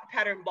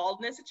pattern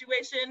baldness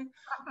situation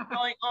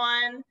going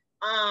on,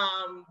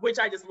 which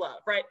I just love,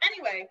 right?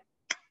 Anyway,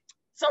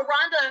 so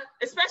Rhonda,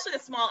 especially the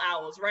small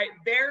owls, right?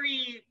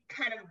 Very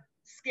kind of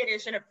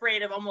skittish and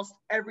afraid of almost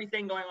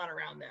everything going on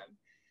around them.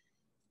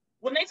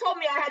 When they told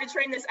me I had to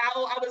train this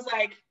owl, I was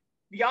like,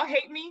 y'all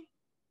hate me?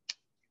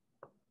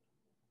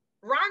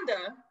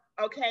 Rhonda,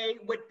 okay,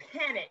 would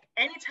panic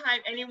anytime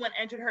anyone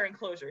entered her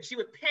enclosure. She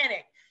would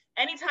panic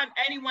anytime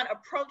anyone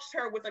approached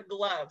her with a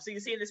glove. So you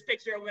see in this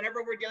picture,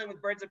 whenever we're dealing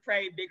with birds of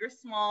prey, big or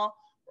small,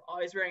 we're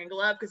always wearing a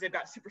glove because they've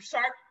got super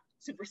sharp,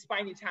 super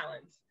spiny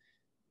talons.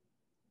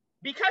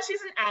 because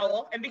she's an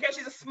owl and because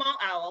she's a small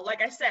owl,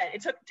 like I said,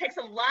 takes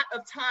a lot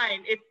of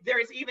time, if there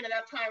is even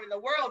enough time in the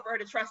world, for her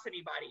to trust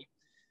anybody.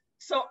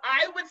 So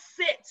I would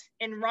sit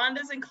in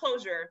Rhonda's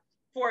enclosure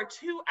for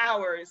 2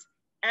 hours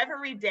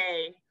every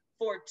day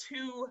for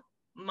 2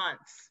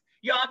 months.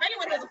 Y'all, if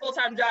anyone has a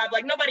full-time job,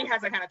 like nobody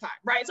has that kind of time,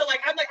 right? So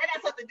like, I'm like, I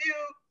got stuff to do.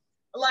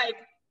 Like,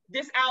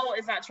 this owl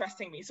is not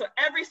trusting me. So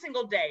every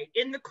single day,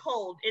 in the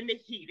cold, in the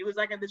heat, it was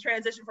like the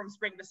transition from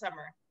spring to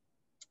summer.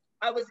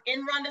 I was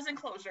in Rhonda's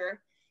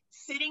enclosure,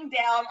 sitting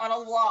down on a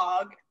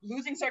log,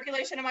 losing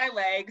circulation in my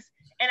legs,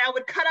 and I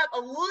would cut up a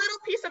little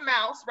piece of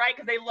mouse, right?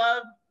 Because they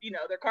love,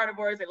 they're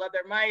carnivores, they love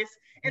their mice.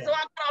 And so I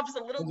cut off just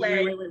a little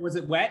leg. Wait, was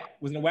it wet?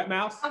 Was it a wet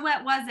mouse? How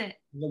wet was it?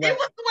 It was a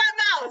wet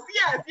mouse,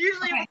 yes.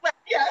 Usually it was wet,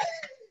 yes.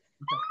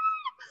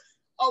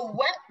 A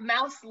wet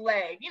mouse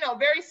leg,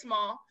 very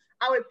small.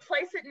 I would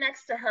place it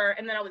next to her,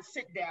 and then I would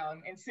sit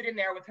down and sit in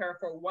there with her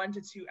for 1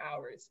 to 2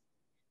 hours.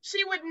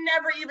 She would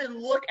never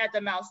even look at the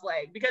mouse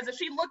leg, because if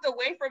she looked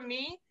away from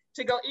me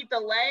to go eat the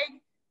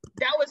leg,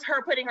 that was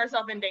her putting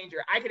herself in danger.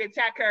 I could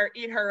attack her,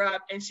 eat her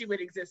up, and she would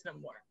exist no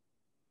more.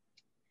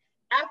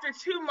 After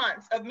 2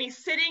 months of me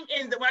sitting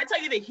when I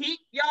tell you the heat,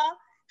 y'all,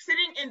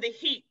 sitting in the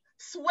heat,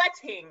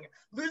 sweating,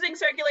 losing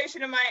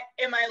circulation in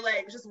my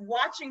legs, just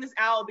watching this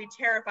owl be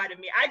terrified of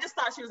me. I just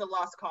thought she was a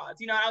lost cause.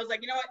 I was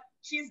like, you know what?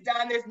 She's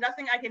done. There's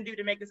nothing I can do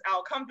to make this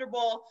owl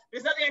comfortable.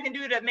 There's nothing I can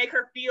do to make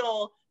her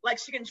feel like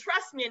she can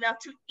trust me enough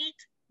to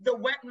eat the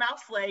wet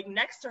mouse leg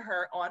next to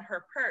her on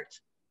her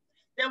perch.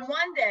 Then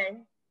one day,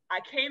 I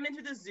came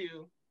into the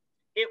zoo.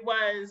 It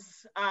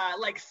was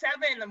like 7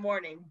 in the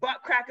morning,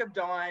 butt crack of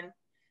dawn.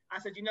 I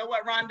said, you know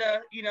what,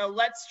 Rhonda,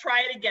 let's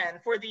try it again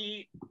for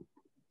the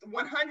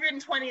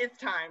 120th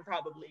time,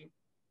 probably.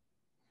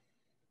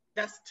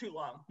 That's too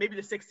long. Maybe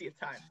the 60th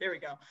time. There we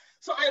go.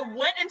 So I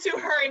went into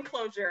her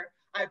enclosure.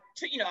 I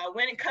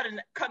went and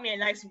cut me a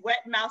nice wet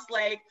mouse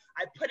leg.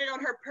 I put it on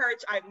her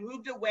perch. I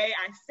moved away.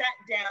 I sat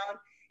down,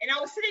 and I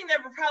was sitting there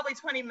for probably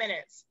 20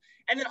 minutes.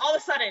 And then all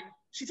of a sudden,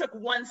 she took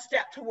 1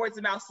 step towards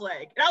the mouse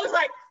leg. And I was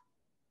like,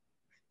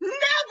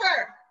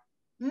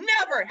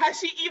 never has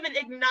she even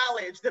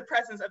acknowledged the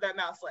presence of that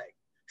mouse leg.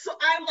 So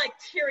I'm like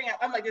tearing up.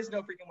 I'm like, there's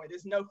no freaking way.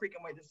 There's no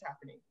freaking way this is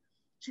happening.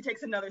 She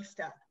takes another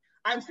step.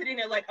 I'm sitting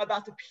there like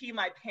about to pee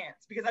my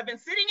pants because I've been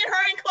sitting in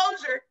her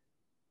enclosure,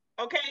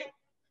 okay,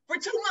 for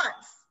 2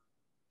 months.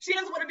 She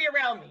doesn't want to be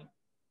around me.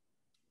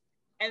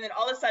 And then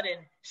all of a sudden,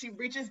 she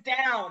reaches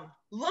down,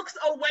 looks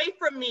away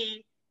from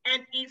me,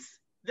 and eats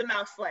the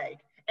mouse leg.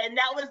 And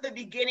that was the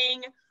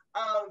beginning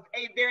of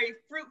a very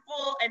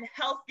fruitful and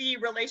healthy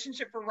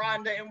relationship for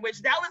Rhonda, in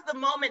which that was the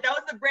moment, that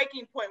was the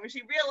breaking point when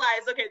she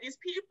realized, okay, these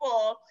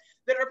people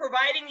that are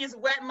providing these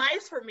wet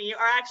mice for me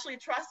are actually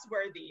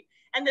trustworthy.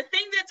 And the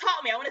thing that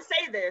taught me, I want to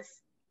say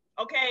this,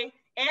 okay,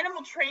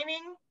 animal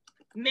training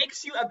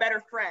makes you a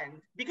better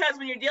friend, because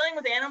when you're dealing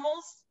with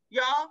animals,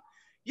 y'all,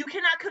 you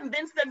cannot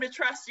convince them to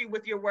trust you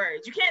with your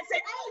words. You can't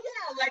say, oh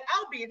yeah, like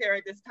I'll be there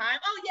at this time.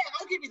 Oh yeah,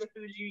 I'll give you the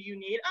food you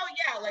need. Oh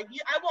yeah, like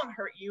I won't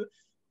hurt you.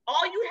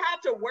 All you have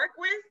to work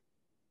with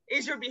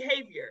is your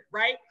behavior,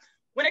 right?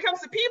 When it comes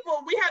to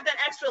people, we have that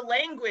extra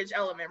language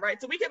element, right?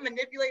 So we can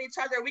manipulate each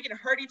other, we can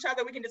hurt each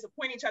other, we can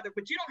disappoint each other,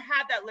 but you don't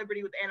have that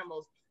liberty with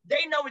animals.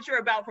 They know what you're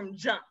about from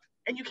jump,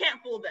 and you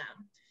can't fool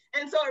them.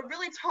 And so it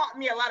really taught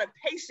me a lot of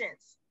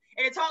patience,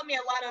 and it taught me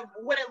a lot of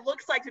what it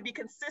looks like to be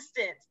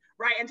consistent,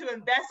 right? And to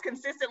invest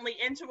consistently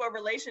into a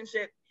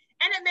relationship.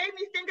 And it made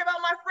me think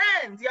about my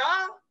friends,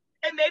 y'all.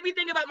 It made me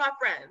think about my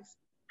friends.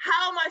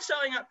 How am I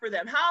showing up for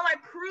them? How am I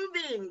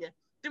proving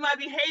through my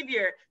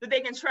behavior that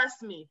they can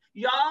trust me?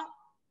 Y'all,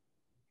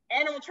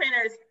 animal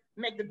trainers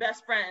make the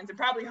best friends, and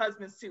probably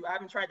husbands too. I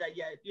haven't tried that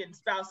yet. And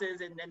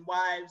spouses and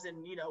wives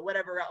and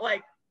whatever,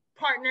 like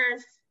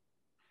partners.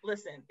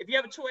 Listen, if you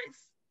have a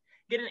choice,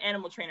 get an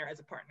animal trainer as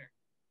a partner.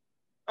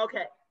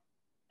 Okay.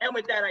 And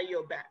with that, I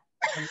yield back.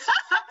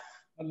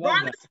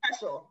 Rhonda's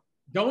special.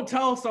 Don't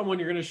tell someone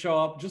you're going to show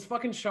up. Just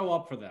fucking show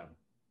up for them.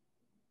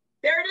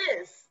 There it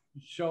is.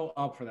 Show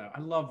up for them. I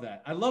love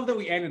that. I love that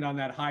we ended on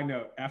that high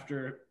note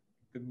after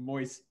the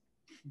moist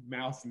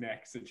mouse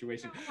neck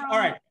situation. All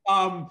right.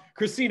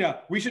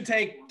 Kristina, we should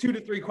take 2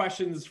 to 3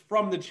 questions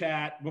from the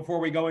chat before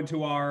we go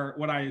into our,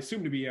 what I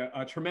assume to be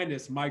a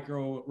tremendous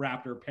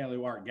Microraptor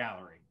paleo art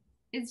gallery.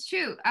 It's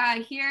true.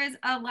 Here's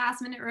a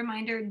last minute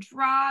reminder.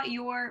 Draw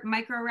your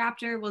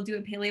Microraptor. We'll do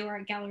a paleo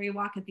art gallery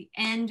walk at the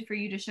end for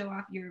you to show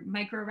off your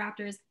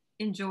Microraptors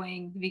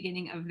enjoying the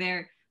beginning of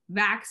their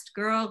Vaxxed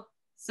Girl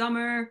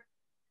Summer.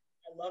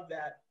 I love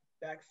that.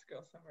 Vaxxed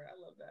Girl Summer. I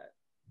love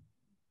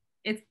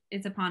that.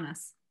 It's upon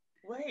us.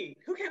 Wait,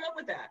 who came up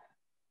with that?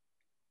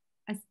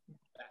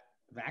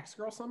 Vaxxed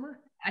Girl Summer?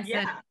 I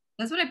said,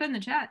 that's what I put in the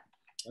chat.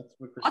 That's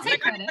what I'll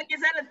take credit. Like,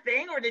 is that a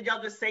thing, or did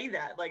y'all just say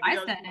that? Like, I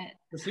said it.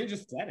 Kristina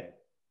just said it.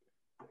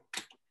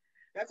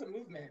 That's a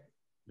movement.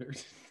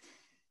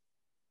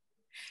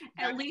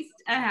 At least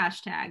a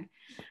hashtag.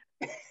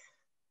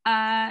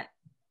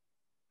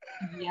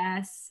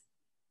 Yes,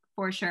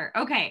 for sure.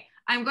 Okay,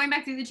 I'm going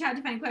back through the chat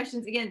to find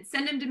questions. Again,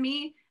 send them to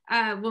me.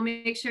 We'll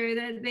make sure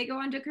that they go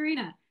on to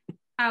Corina.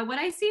 What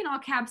I see in all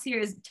caps here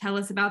is tell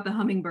us about the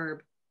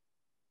hummingbird.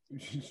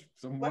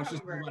 Someone wants to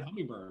talk about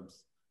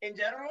hummingbirds. In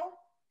general?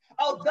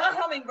 Oh, the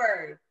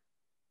hummingbird.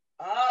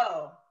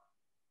 Oh.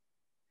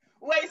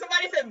 Wait,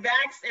 somebody said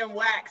vax and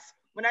wax.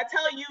 When I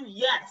tell you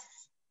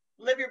yes,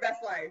 live your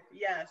best life.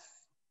 Yes.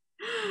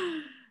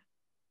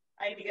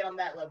 I need to get on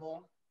that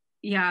level.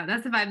 Yeah,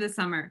 that's the vibe this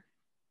summer.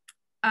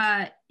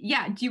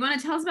 Yeah, do you want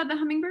to tell us about the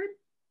hummingbird?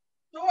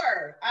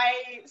 Sure.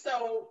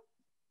 So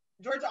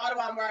Georgia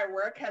Audubon, where I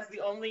work, has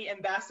the only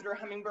ambassador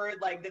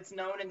hummingbird like that's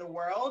known in the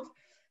world.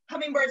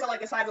 Hummingbirds are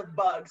like the size of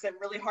bugs and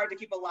really hard to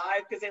keep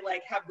alive because they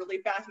like have really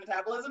fast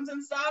metabolisms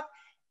and stuff.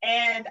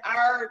 And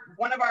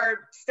one of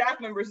our staff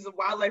members is a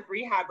wildlife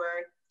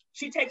rehabber.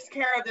 She takes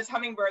care of this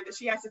hummingbird that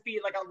she has to feed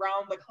like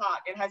around the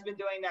clock and has been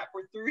doing that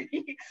for 3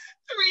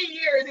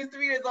 years. He's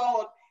 3 years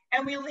old.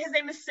 And his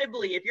name is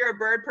Sibley. If you're a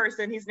bird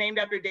person, he's named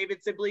after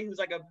David Sibley, who's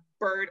like a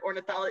bird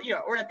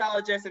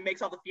ornithologist and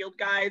makes all the field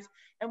guides.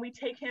 And we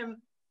take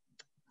him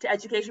to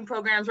education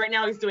programs. Right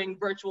now he's doing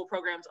virtual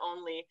programs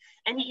only.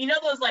 And you know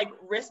those like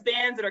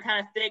wristbands that are kind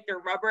of thick, they're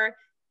rubber?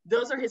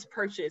 Those are his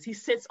perches. He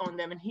sits on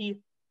them and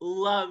he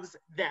loves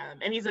them.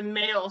 And he's a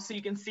male, so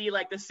you can see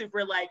like the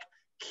super like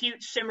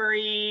cute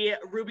shimmery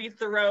ruby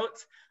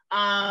throat.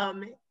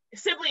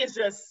 Sibley is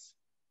just,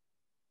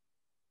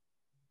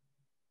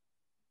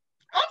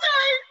 I'm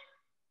sorry.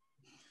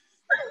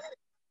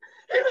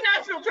 He's a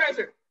national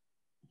treasure.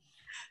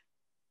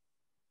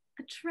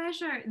 A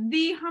treasure,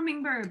 the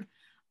hummingbird.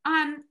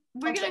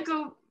 We're gonna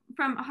go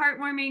from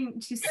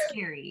heartwarming to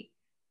scary.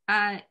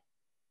 I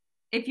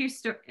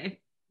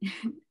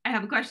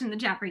have a question in the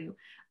chat for you.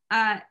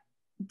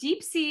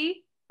 Deep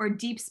sea or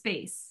deep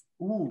space?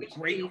 Ooh,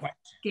 great question.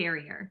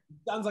 Scarier.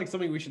 Sounds like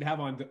something we should have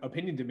on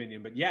Opinion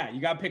Dominion, but yeah, you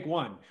gotta pick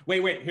one.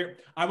 Wait, here.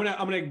 I'm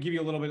gonna give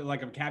you a little bit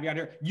like a caveat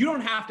here. You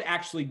don't have to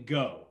actually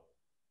go.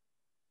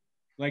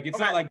 Like it's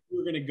not like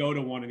you're gonna go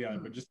to one or the other,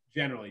 but just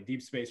generally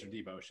deep space or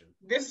deep ocean.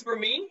 This is for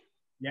me?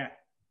 Yeah.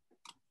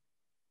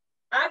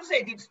 I have to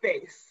say deep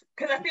space,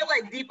 because I feel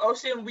like deep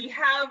ocean,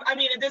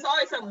 there's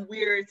always something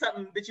weird,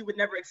 something that you would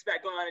never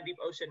expect going on in deep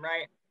ocean,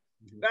 right?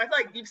 Mm-hmm. But I feel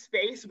like deep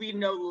space, we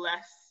know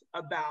less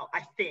about,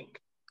 I think,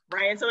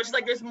 right? And so it's just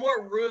like, there's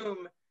more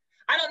room.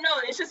 I don't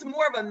know, it's just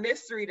more of a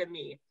mystery to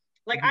me.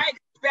 Like I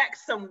expect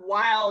some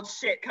wild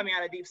shit coming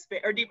out of deep space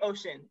or deep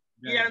ocean.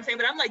 You know what I'm saying?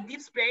 But I'm like, deep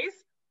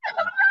space?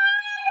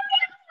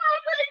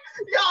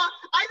 Y'all,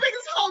 I think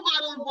this whole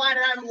bottle of wine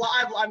and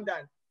I'm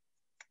done.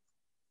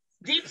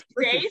 Deep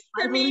space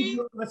to me.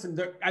 Listen,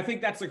 I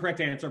think that's the correct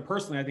answer.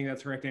 Personally, I think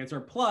that's the correct answer.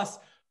 Plus,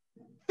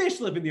 fish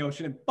live in the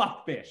ocean and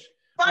fuck fish.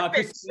 Fuck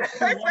fish. That's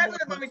what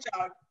the mummy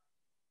chog.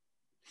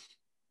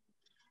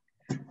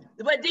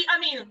 But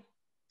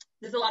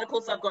there's a lot of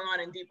cool stuff going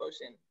on in deep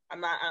ocean.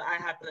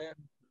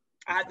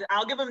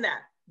 I'll give them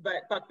that.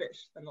 But fuck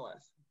fish,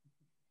 nonetheless.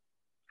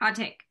 Hot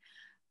take.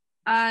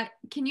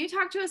 Can you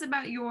talk to us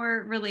about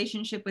your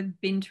relationship with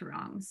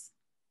binturongs?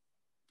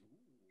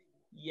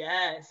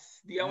 Yes.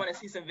 Do y'all want to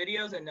see some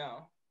videos or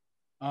no?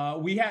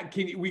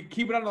 Can we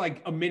keep it under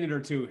like a minute or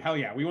two? Hell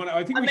yeah. We want to,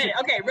 I think a minute.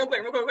 Okay, real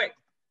quick.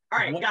 All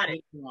right, got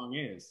it. Wrong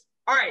is.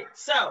 All right,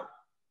 so.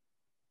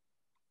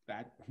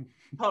 That.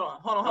 Hold on.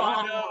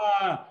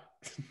 All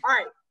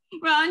right.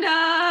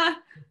 Rhonda.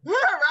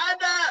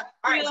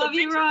 All right, we love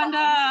you,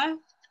 Rhonda.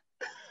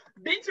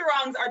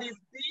 Binturongs are these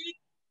big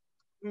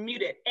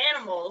muted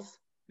animals.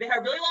 They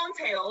have really long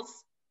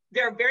tails.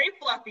 They're very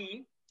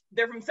fluffy.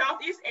 They're from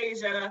Southeast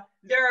Asia.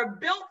 They're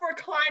built for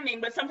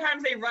climbing, but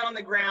sometimes they run on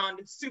the ground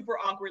super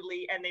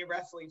awkwardly and they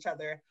wrestle each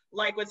other,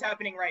 like what's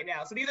happening right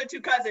now. So these are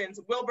two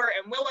cousins, Wilbur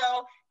and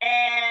Willow,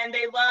 and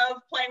they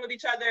love playing with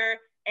each other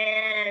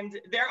and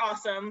they're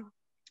awesome.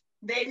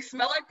 They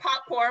smell like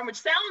popcorn, which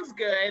sounds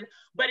good,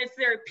 but it's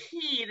their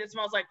pee that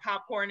smells like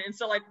popcorn. And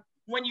so like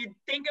when you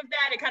think of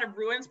that, it kind of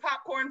ruins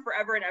popcorn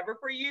forever and ever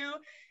for you.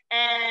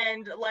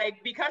 And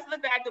like, because of the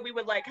fact that we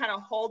would like kind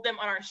of hold them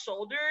on our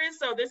shoulders.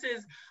 So this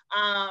is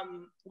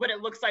what it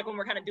looks like when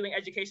we're kind of doing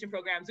education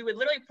programs. We would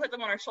literally put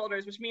them on our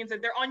shoulders, which means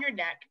that they're on your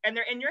neck and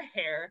they're in your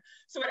hair.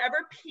 So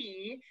whatever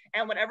pee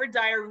and whatever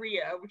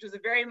diarrhea, which is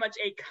very much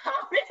a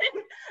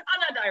common,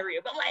 not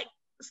diarrhea, but like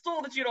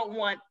stool that you don't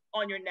want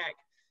on your neck,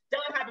 that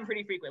would happen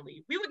pretty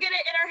frequently. We would get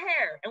it in our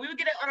hair and we would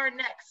get it on our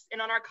necks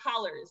and on our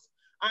collars.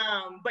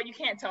 But you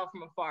can't tell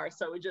from afar,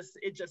 so it just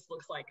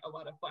looks like a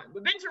lot of fun.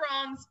 But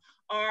binturongs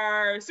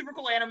are super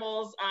cool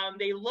animals.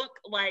 They look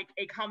like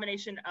a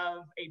combination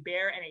of a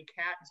bear and a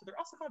cat, so they're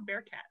also called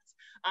bear cats.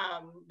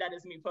 That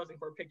is me posing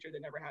for a picture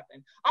that never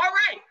happened. All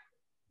right,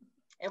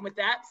 and with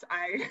that,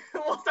 I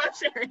will stop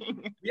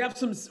sharing. We have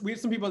some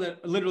people that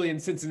are literally in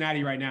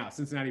Cincinnati right now.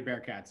 Cincinnati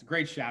Bearcats.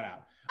 Great shout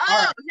out.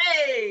 Oh,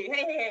 right.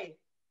 Hey.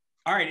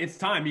 All right, it's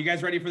time. You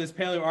guys ready for this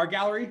paleo art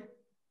gallery?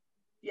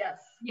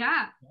 Yes.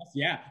 Yeah.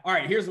 Yeah. All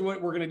right, here's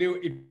what we're going to do.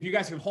 If you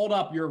guys can hold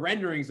up your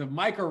renderings of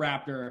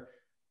Microraptor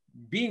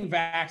being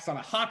vaxxed on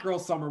a hot girl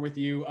summer with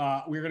you,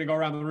 we're going to go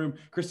around the room.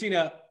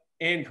 Kristina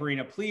and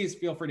Corina, please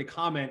feel free to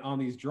comment on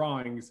these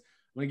drawings.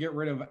 I'm going to get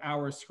rid of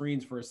our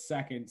screens for a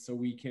second so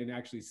we can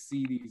actually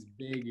see these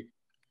big.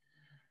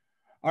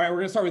 All right, we're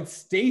gonna start with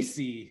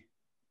Stacy.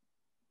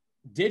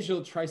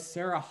 Digital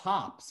Tricera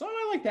hops. So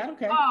I like that.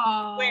 Okay.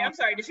 Oh, Wait, I'm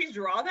sorry. Did she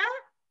draw that?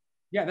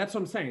 Yeah, that's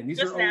what I'm saying. These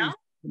Just are now? always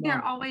they're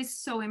phenomenal. always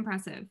so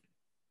impressive.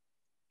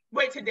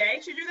 Wait, today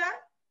she drew that?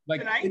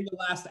 Like tonight? in the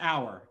last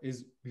hour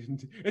is.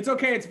 It's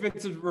okay. It's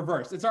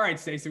reversed. It's all right,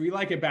 Stacey. We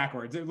like it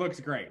backwards. It looks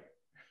great.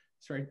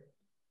 Straight.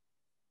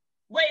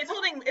 Wait, are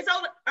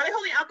they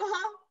holding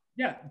alcohol?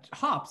 Yeah,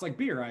 hops like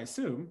beer, I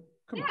assume.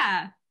 Come on.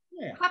 Yeah.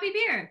 Yeah, Hoppy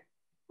beer.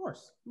 of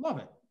course. Love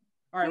it.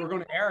 All right, we're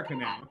going to Erica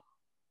now.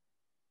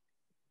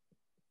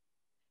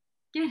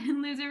 Get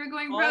in, loser. We're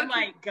going Oh road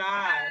my trip.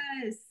 God.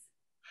 Yes.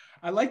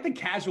 I like the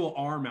casual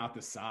arm out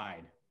the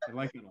side. I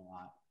like it a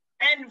lot.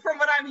 And from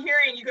what I'm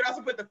hearing, you could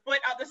also put the foot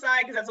out the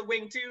side because that's a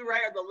wing too,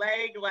 right? Or the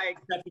leg, like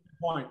That's a good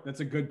point. That's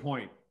a good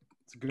point.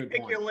 It's a good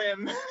pick point. your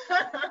limb.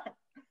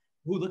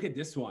 Ooh, look at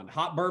this one.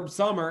 Hot Burb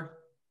Summer.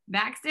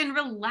 Vaxxed and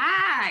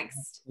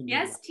relaxed. And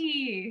Yes, relaxed.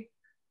 T.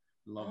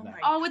 Love Oh that. my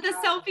Oh, with the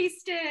God. selfie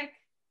stick.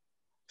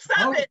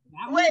 Stop it.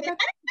 that Wait, one?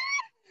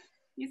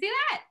 You see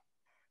that?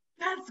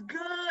 that's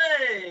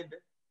good.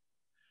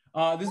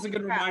 This is a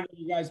good reminder,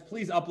 you guys.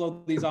 Please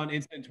upload these on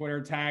Insta and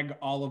Twitter. Tag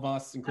all of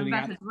us, including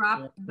about to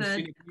drop the-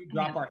 Kristina, can you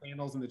drop our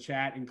handles in the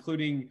chat,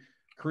 including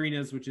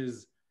Karina's, which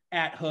is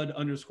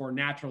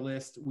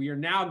 @hood_naturalist. We are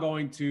now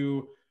going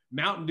to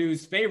Mountain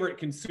Dew's favorite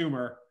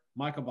consumer,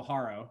 Michael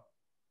Baharo.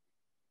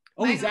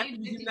 Oh, he's Michael, at you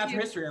Museum did of Natural you-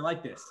 History. I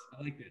like this.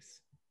 I like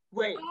this.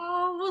 Wait.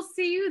 Oh, we'll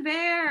see you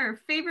there.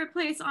 Favorite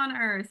place on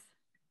earth.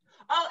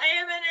 Oh,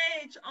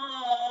 AMNH.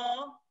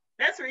 Oh,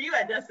 that's where you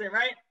at, Dustin,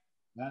 right?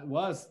 That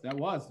was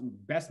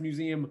best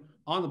museum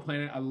on the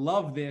planet. I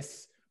love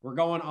this. We're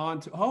going on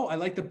to, oh, I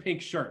like the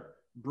pink shirt.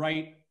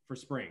 Bright for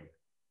spring.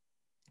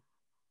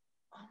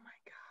 Oh my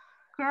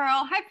God.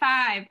 Girl, high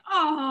five.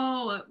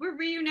 Oh, we're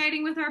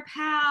reuniting with our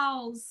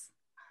pals.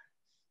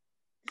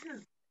 This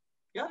is,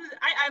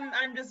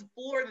 I'm just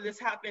floored that this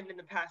happened in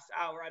the past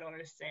hour. I don't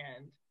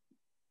understand.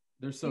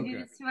 They're so You do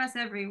good. this to us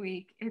every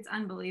week. It's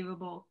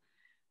unbelievable.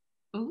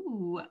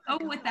 Ooh. Oh,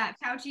 with that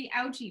pouchy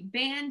ouchie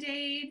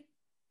Band-Aid.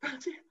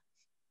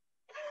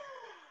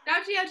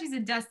 Ouchie ouchie's a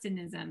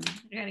Dustinism.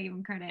 I gotta give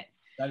him credit.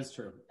 That is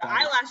true. The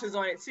eyelashes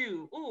on it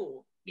too.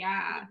 Ooh.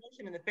 Yeah.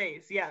 Motion in the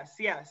face. Yes,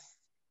 yes.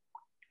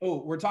 Oh,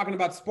 we're talking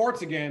about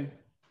sports again.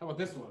 How about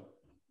this one?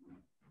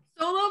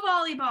 Solo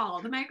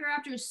volleyball. The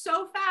Microraptor is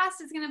so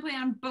fast, it's gonna play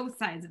on both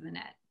sides of the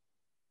net.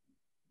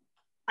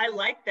 I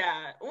like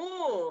that.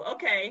 Ooh,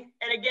 okay.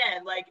 And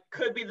again, like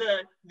could be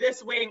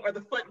this wing or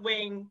the foot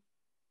wing.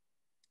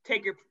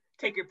 Take your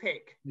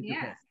pick.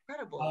 Yeah.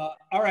 Incredible.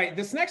 All right,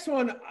 this next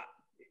one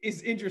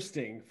is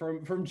interesting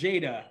from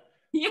Jada.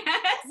 Yes.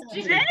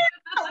 Jada?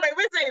 Oh, wait,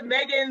 what's it?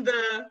 Megan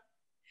the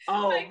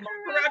Microraptor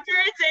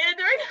and Jada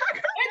during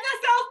It's a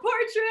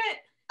self-portrait.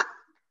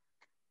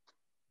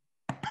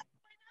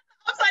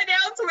 upside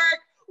down twerk.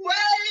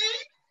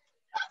 Wait.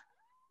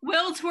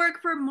 Will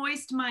twerk for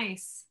moist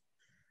mice.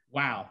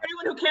 Wow.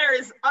 Anyone who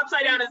cares,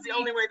 upside down is the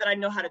only way that I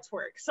know how to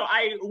twerk. So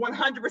I 100%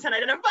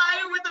 identify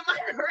with the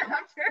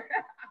Microraptor.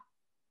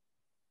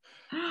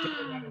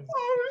 Oh We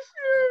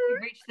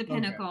shit. reached the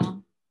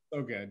pinnacle.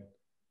 So good.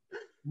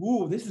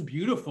 Ooh, this is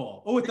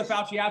beautiful. Oh, it's the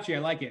Fauci ouchie. I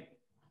like it.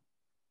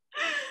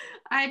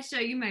 I'd show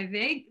you my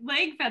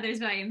leg feathers,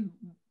 but I am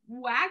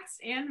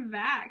waxed and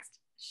vaxxed.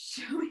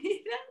 Show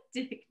me that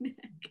dick neck.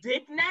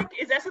 Dick neck?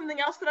 Is that something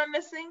else that I'm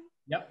missing?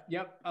 Yep.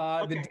 The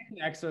Okay. dick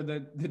necks are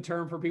the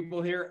term for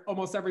people here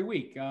almost every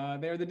week.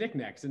 They're the dick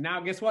necks. And now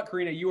guess what,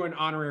 Karina? You are an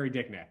honorary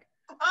dick neck.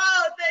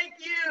 Oh, thank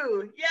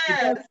you.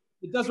 Yes.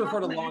 It does refer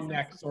to long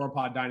neck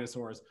sauropod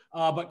dinosaurs.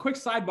 But quick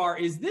sidebar,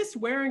 is this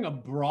wearing a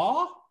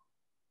bra?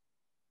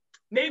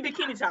 Maybe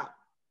bikini top.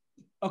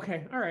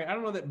 Okay, all right. I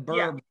don't know that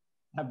burbs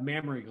have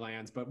mammary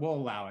glands, but we'll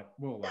allow it.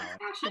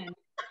 Fashion.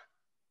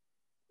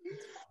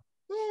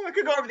 Oh, I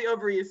could go over the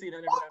ovaries, you know.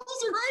 Oh,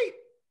 those are great.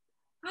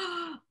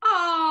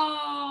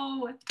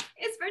 Oh,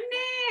 it's for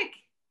Nick.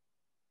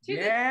 To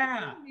the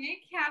Yeah. Nick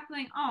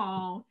Kaplan.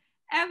 Oh,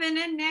 Evan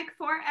and Nick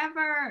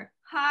forever.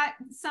 Hot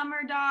summer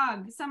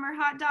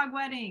hot dog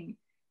wedding.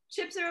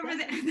 Chips are over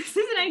there. This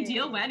is an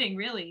ideal wedding,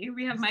 really.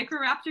 We have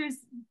Microraptors,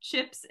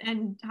 chips,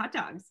 and hot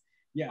dogs.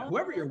 Yeah,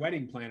 whoever your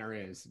wedding planner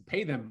is,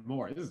 pay them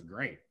more. This is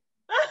great.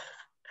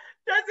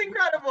 That's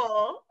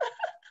incredible.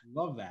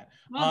 Love that.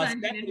 Well done,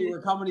 Stephanie, Brandon.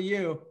 we're coming to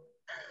you.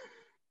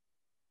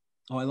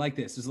 Oh, I like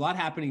this. There's a lot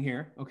happening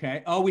here.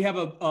 Okay. Oh, we have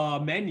a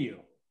menu.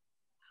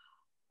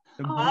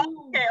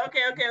 Oh.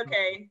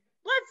 Okay.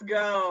 Let's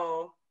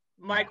go.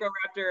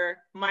 Microraptor,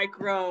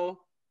 micro,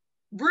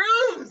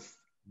 Bruce.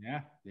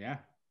 Yeah.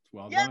 It's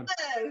well Yes.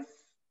 done.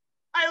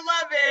 I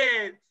love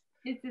it.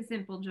 It's the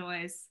simple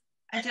joys.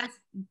 I just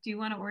do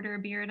want to order a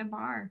beer at a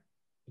bar.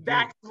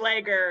 Back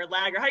lager.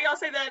 How do y'all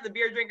say that? The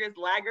beer drinkers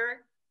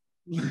lager?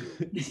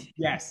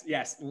 yes.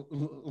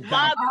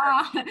 Lager.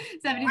 Oh,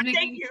 somebody's making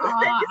Thank you.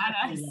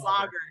 at us.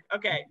 Lager.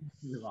 Okay.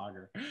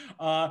 Lager.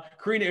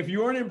 Karina, if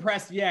you weren't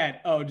impressed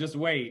yet, just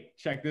wait.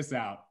 Check this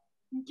out.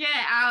 Get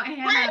out,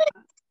 Hannah.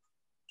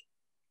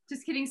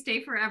 Just kidding.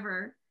 Stay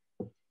forever.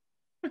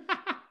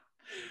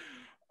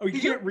 We You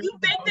can't read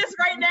think this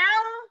right now?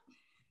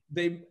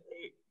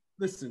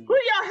 Listen. Who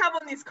do y'all have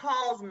on these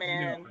calls,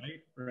 man? Know,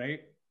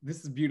 right?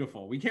 This is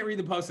beautiful. We can't read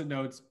the post-it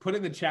notes. Put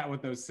in the chat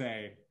what those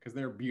say because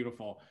they're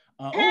beautiful.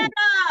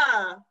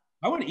 Hannah!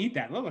 I want to eat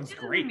that. That looks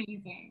great.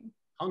 Amazing.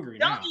 Hungry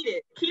Don't now. eat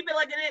it. Keep it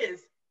like it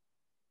is.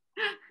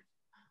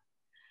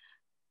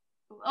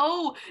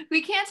 Oh,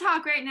 we can't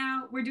talk right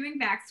now. We're doing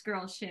Vax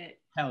girl shit.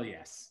 Hell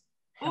yes.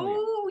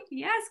 Oh,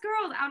 yes,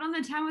 girls out on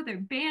the town with their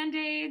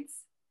Band-Aids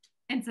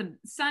and some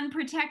sun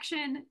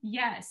protection.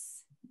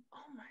 Yes.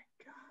 Oh my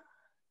God.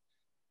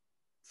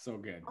 So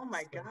good. Oh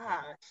my so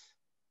gosh.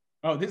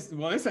 Good. Oh, this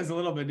has a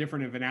little bit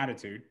different of an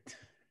attitude.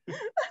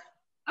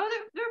 Oh,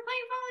 they're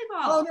playing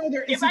volleyball. Oh no,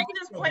 there is. If I can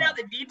just point out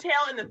the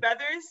detail in the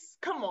feathers,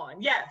 come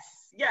on. Yes,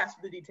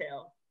 the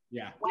detail.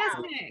 Yeah. Wow. Yes,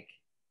 Nick.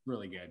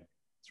 Really good.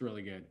 It's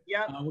really good.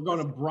 Yeah. We're going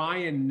to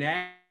Brian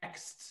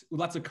next.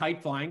 Lots of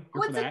kite flying.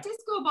 Oh, it's a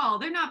disco ball.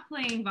 They're not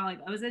playing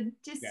volleyball. It was a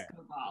disco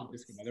ball.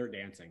 Disco ball. They're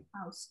dancing.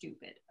 How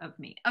stupid of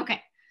me.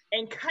 Okay.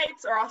 And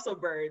kites are also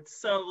birds.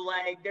 So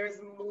like there's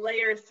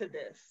layers to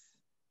this.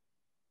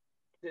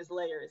 There's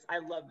layers. I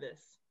love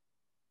this.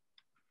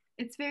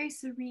 It's very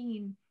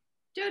serene.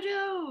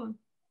 Jojo.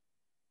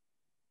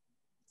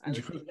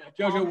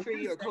 Jojo,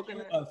 tree or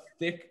coconut. A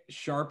thick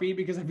Sharpie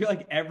because I feel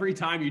like every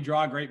time you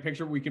draw a great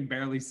picture, we can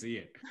barely see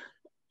it.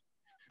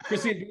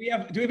 Kristina, do we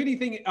have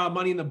anything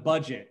money in the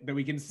budget that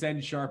we can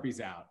send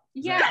Sharpies out?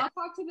 Yeah, I'll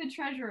talk to the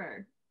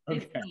treasurer.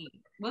 Okay.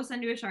 We'll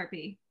send you a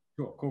Sharpie.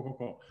 Cool.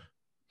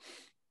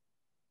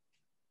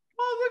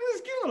 Oh, look at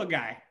this cute little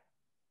guy.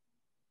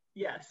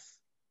 Yes,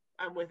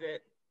 I'm with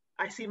it.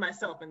 I see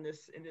myself in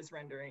this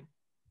rendering.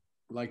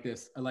 I like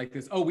this.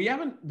 Oh, we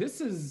haven't. This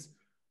is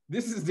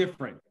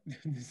different.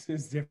 This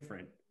is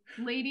different.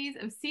 Ladies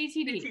of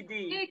CTD.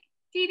 Nick,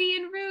 Didi,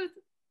 and Ruth.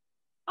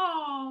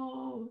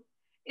 Oh,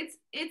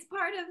 it's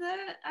part of the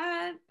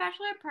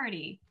bachelorette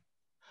party.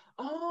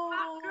 Oh,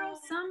 Hot girl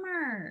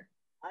summer.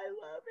 I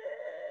love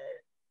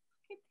it.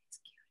 Look at these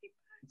cutie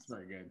bugs. It's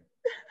very good.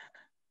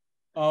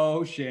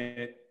 Oh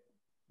shit.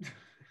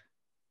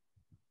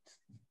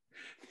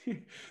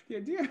 The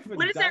idea of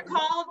what is that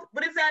called?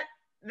 What is that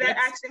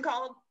action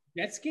called?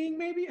 Jet skiing,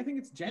 maybe? I think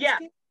it's jet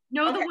skiing.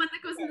 No, okay. The one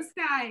that goes in the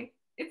sky.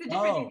 It's a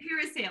different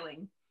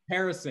thing.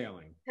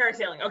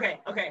 Parasailing. Okay.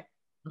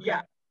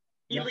 Yeah.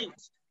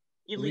 Elite.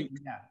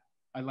 Yeah.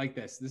 I like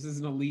this. This is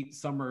an elite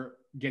summer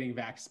getting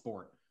vax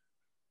sport.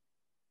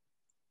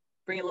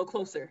 Bring it a little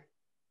closer.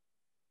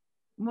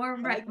 More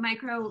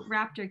micro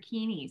raptor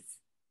kinis.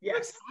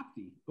 Yes.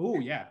 Oh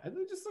yeah.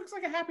 It just looks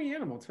like a happy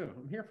animal too.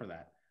 I'm here for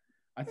that.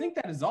 I think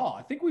that is all.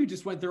 I think we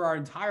just went through our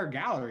entire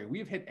gallery.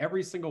 We've hit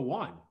every single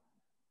one.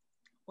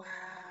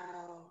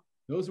 Wow.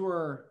 Those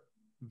were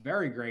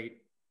very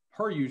great,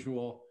 per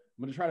usual.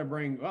 I'm gonna try to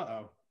bring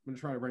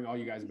all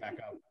you guys back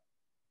up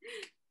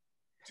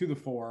to the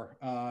fore.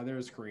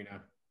 There's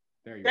Corina.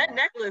 There you go. That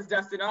necklace,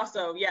 Dustin,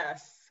 also,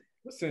 yes.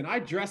 Listen, I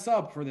dress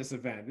up for this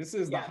event. This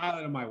is the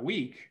highlight of my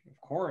week,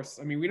 of course.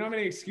 I mean, we don't have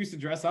any excuse to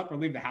dress up or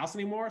leave the house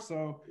anymore,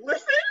 so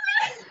listen.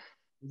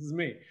 This is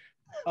me.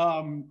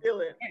 Feel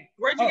it.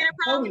 Where'd you get it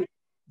from?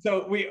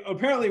 So we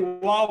apparently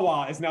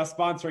Wawa is now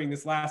sponsoring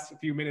this last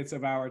few minutes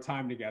of our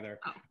time together.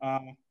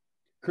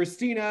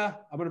 Kristina,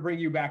 I'm going to bring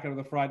you back into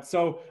the front.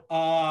 So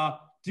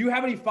do you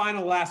have any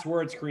final last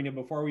words, Corina,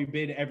 before we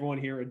bid everyone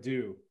here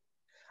adieu?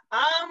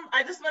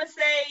 I just want to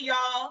say,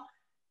 y'all,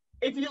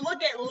 if you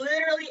look at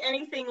literally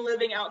anything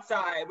living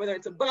outside, whether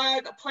it's a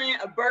bug, a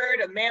plant, a bird,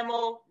 a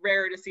mammal,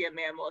 rare to see a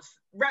mammal,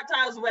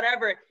 reptiles,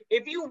 whatever,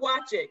 if you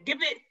watch it, give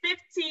it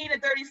 15 to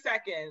 30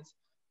 seconds,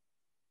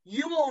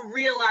 you will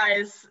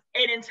realize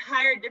an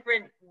entire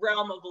different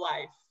realm of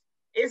life.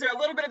 Is there a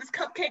little bit of this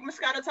cupcake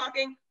Moscato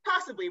talking?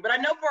 Possibly, but I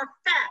know for a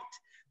fact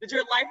that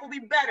your life will be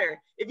better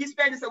if you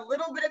spend just a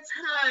little bit of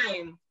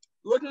time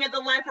looking at the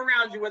life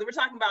around you, whether we're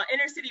talking about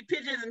inner city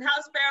pigeons and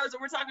house sparrows, or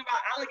we're talking about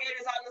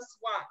alligators out in the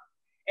swamp.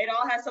 It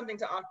all has something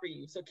to offer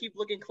you. So keep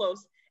looking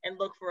close and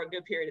look for a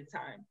good period of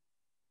time.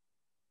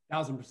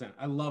 1000%.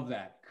 I love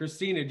that.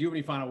 Kristina, do you have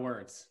any final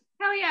words?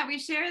 Hell yeah, we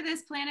share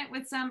this planet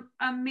with some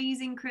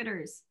amazing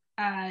critters.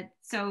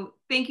 So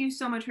thank you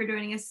so much for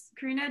joining us,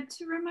 Corina,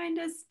 to remind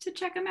us to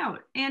check them out.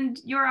 And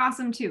you're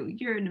awesome too.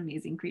 You're an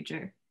amazing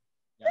creature,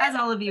 as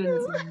all of you in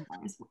this room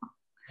are as well.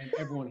 And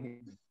everyone here.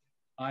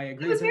 I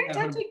agree. It was very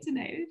touching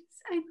tonight.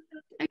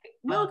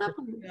 Well done.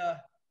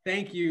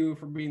 Thank you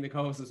for being the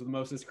co-hostess with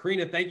Moses.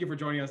 Corina, thank you for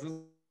joining us.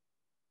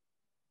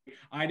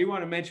 I do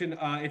want to mention,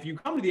 if you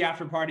come to the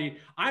after party,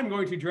 I'm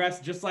going to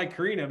dress just like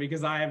Corina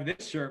because I have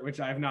this shirt,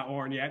 which I have not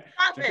worn yet.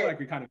 I feel like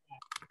we kind of,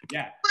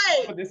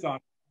 put this on.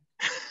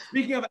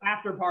 Speaking of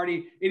after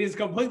party, it is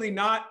completely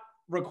not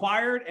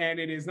required and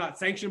it is not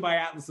sanctioned by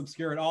Atlas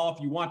Obscure at all.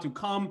 If you want to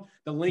come,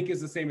 the link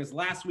is the same as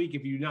last week.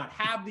 If you do not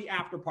have the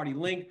after party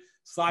link,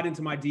 slide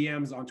into my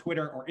DMs on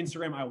Twitter or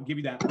Instagram. I will give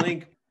you that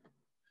link.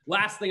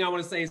 Last thing I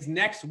want to say is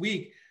next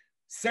week,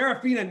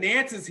 Serafina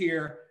Nance is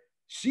here.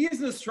 She is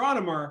an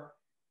astronomer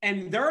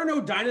and there are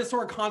no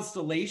dinosaur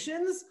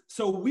constellations.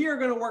 So we are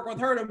going to work with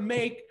her to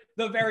make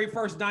the very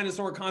first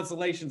dinosaur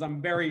constellations.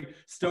 I'm very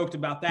stoked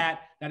about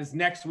that. That is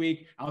next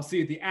week. I'll see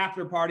you at the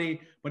after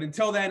party. But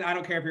until then, I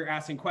don't care if you're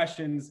asking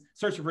questions,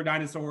 searching for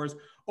dinosaurs,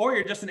 or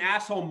you're just an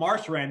asshole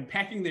marsh wren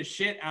pecking the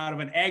shit out of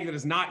an egg that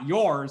is not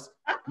yours.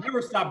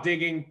 Never stop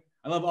digging.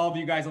 I love all of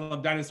you guys. I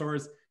love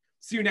dinosaurs.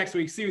 See you next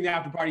week. See you in the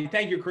after party.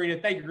 Thank you,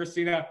 Corina. Thank you,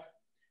 Kristina.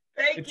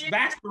 It's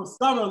Maxwell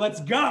Summer. Let's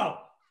go.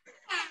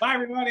 Bye,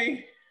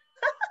 everybody.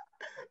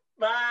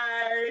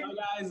 Bye.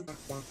 Bye,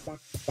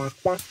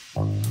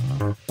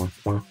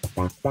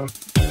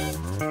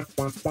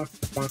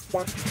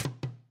 guys.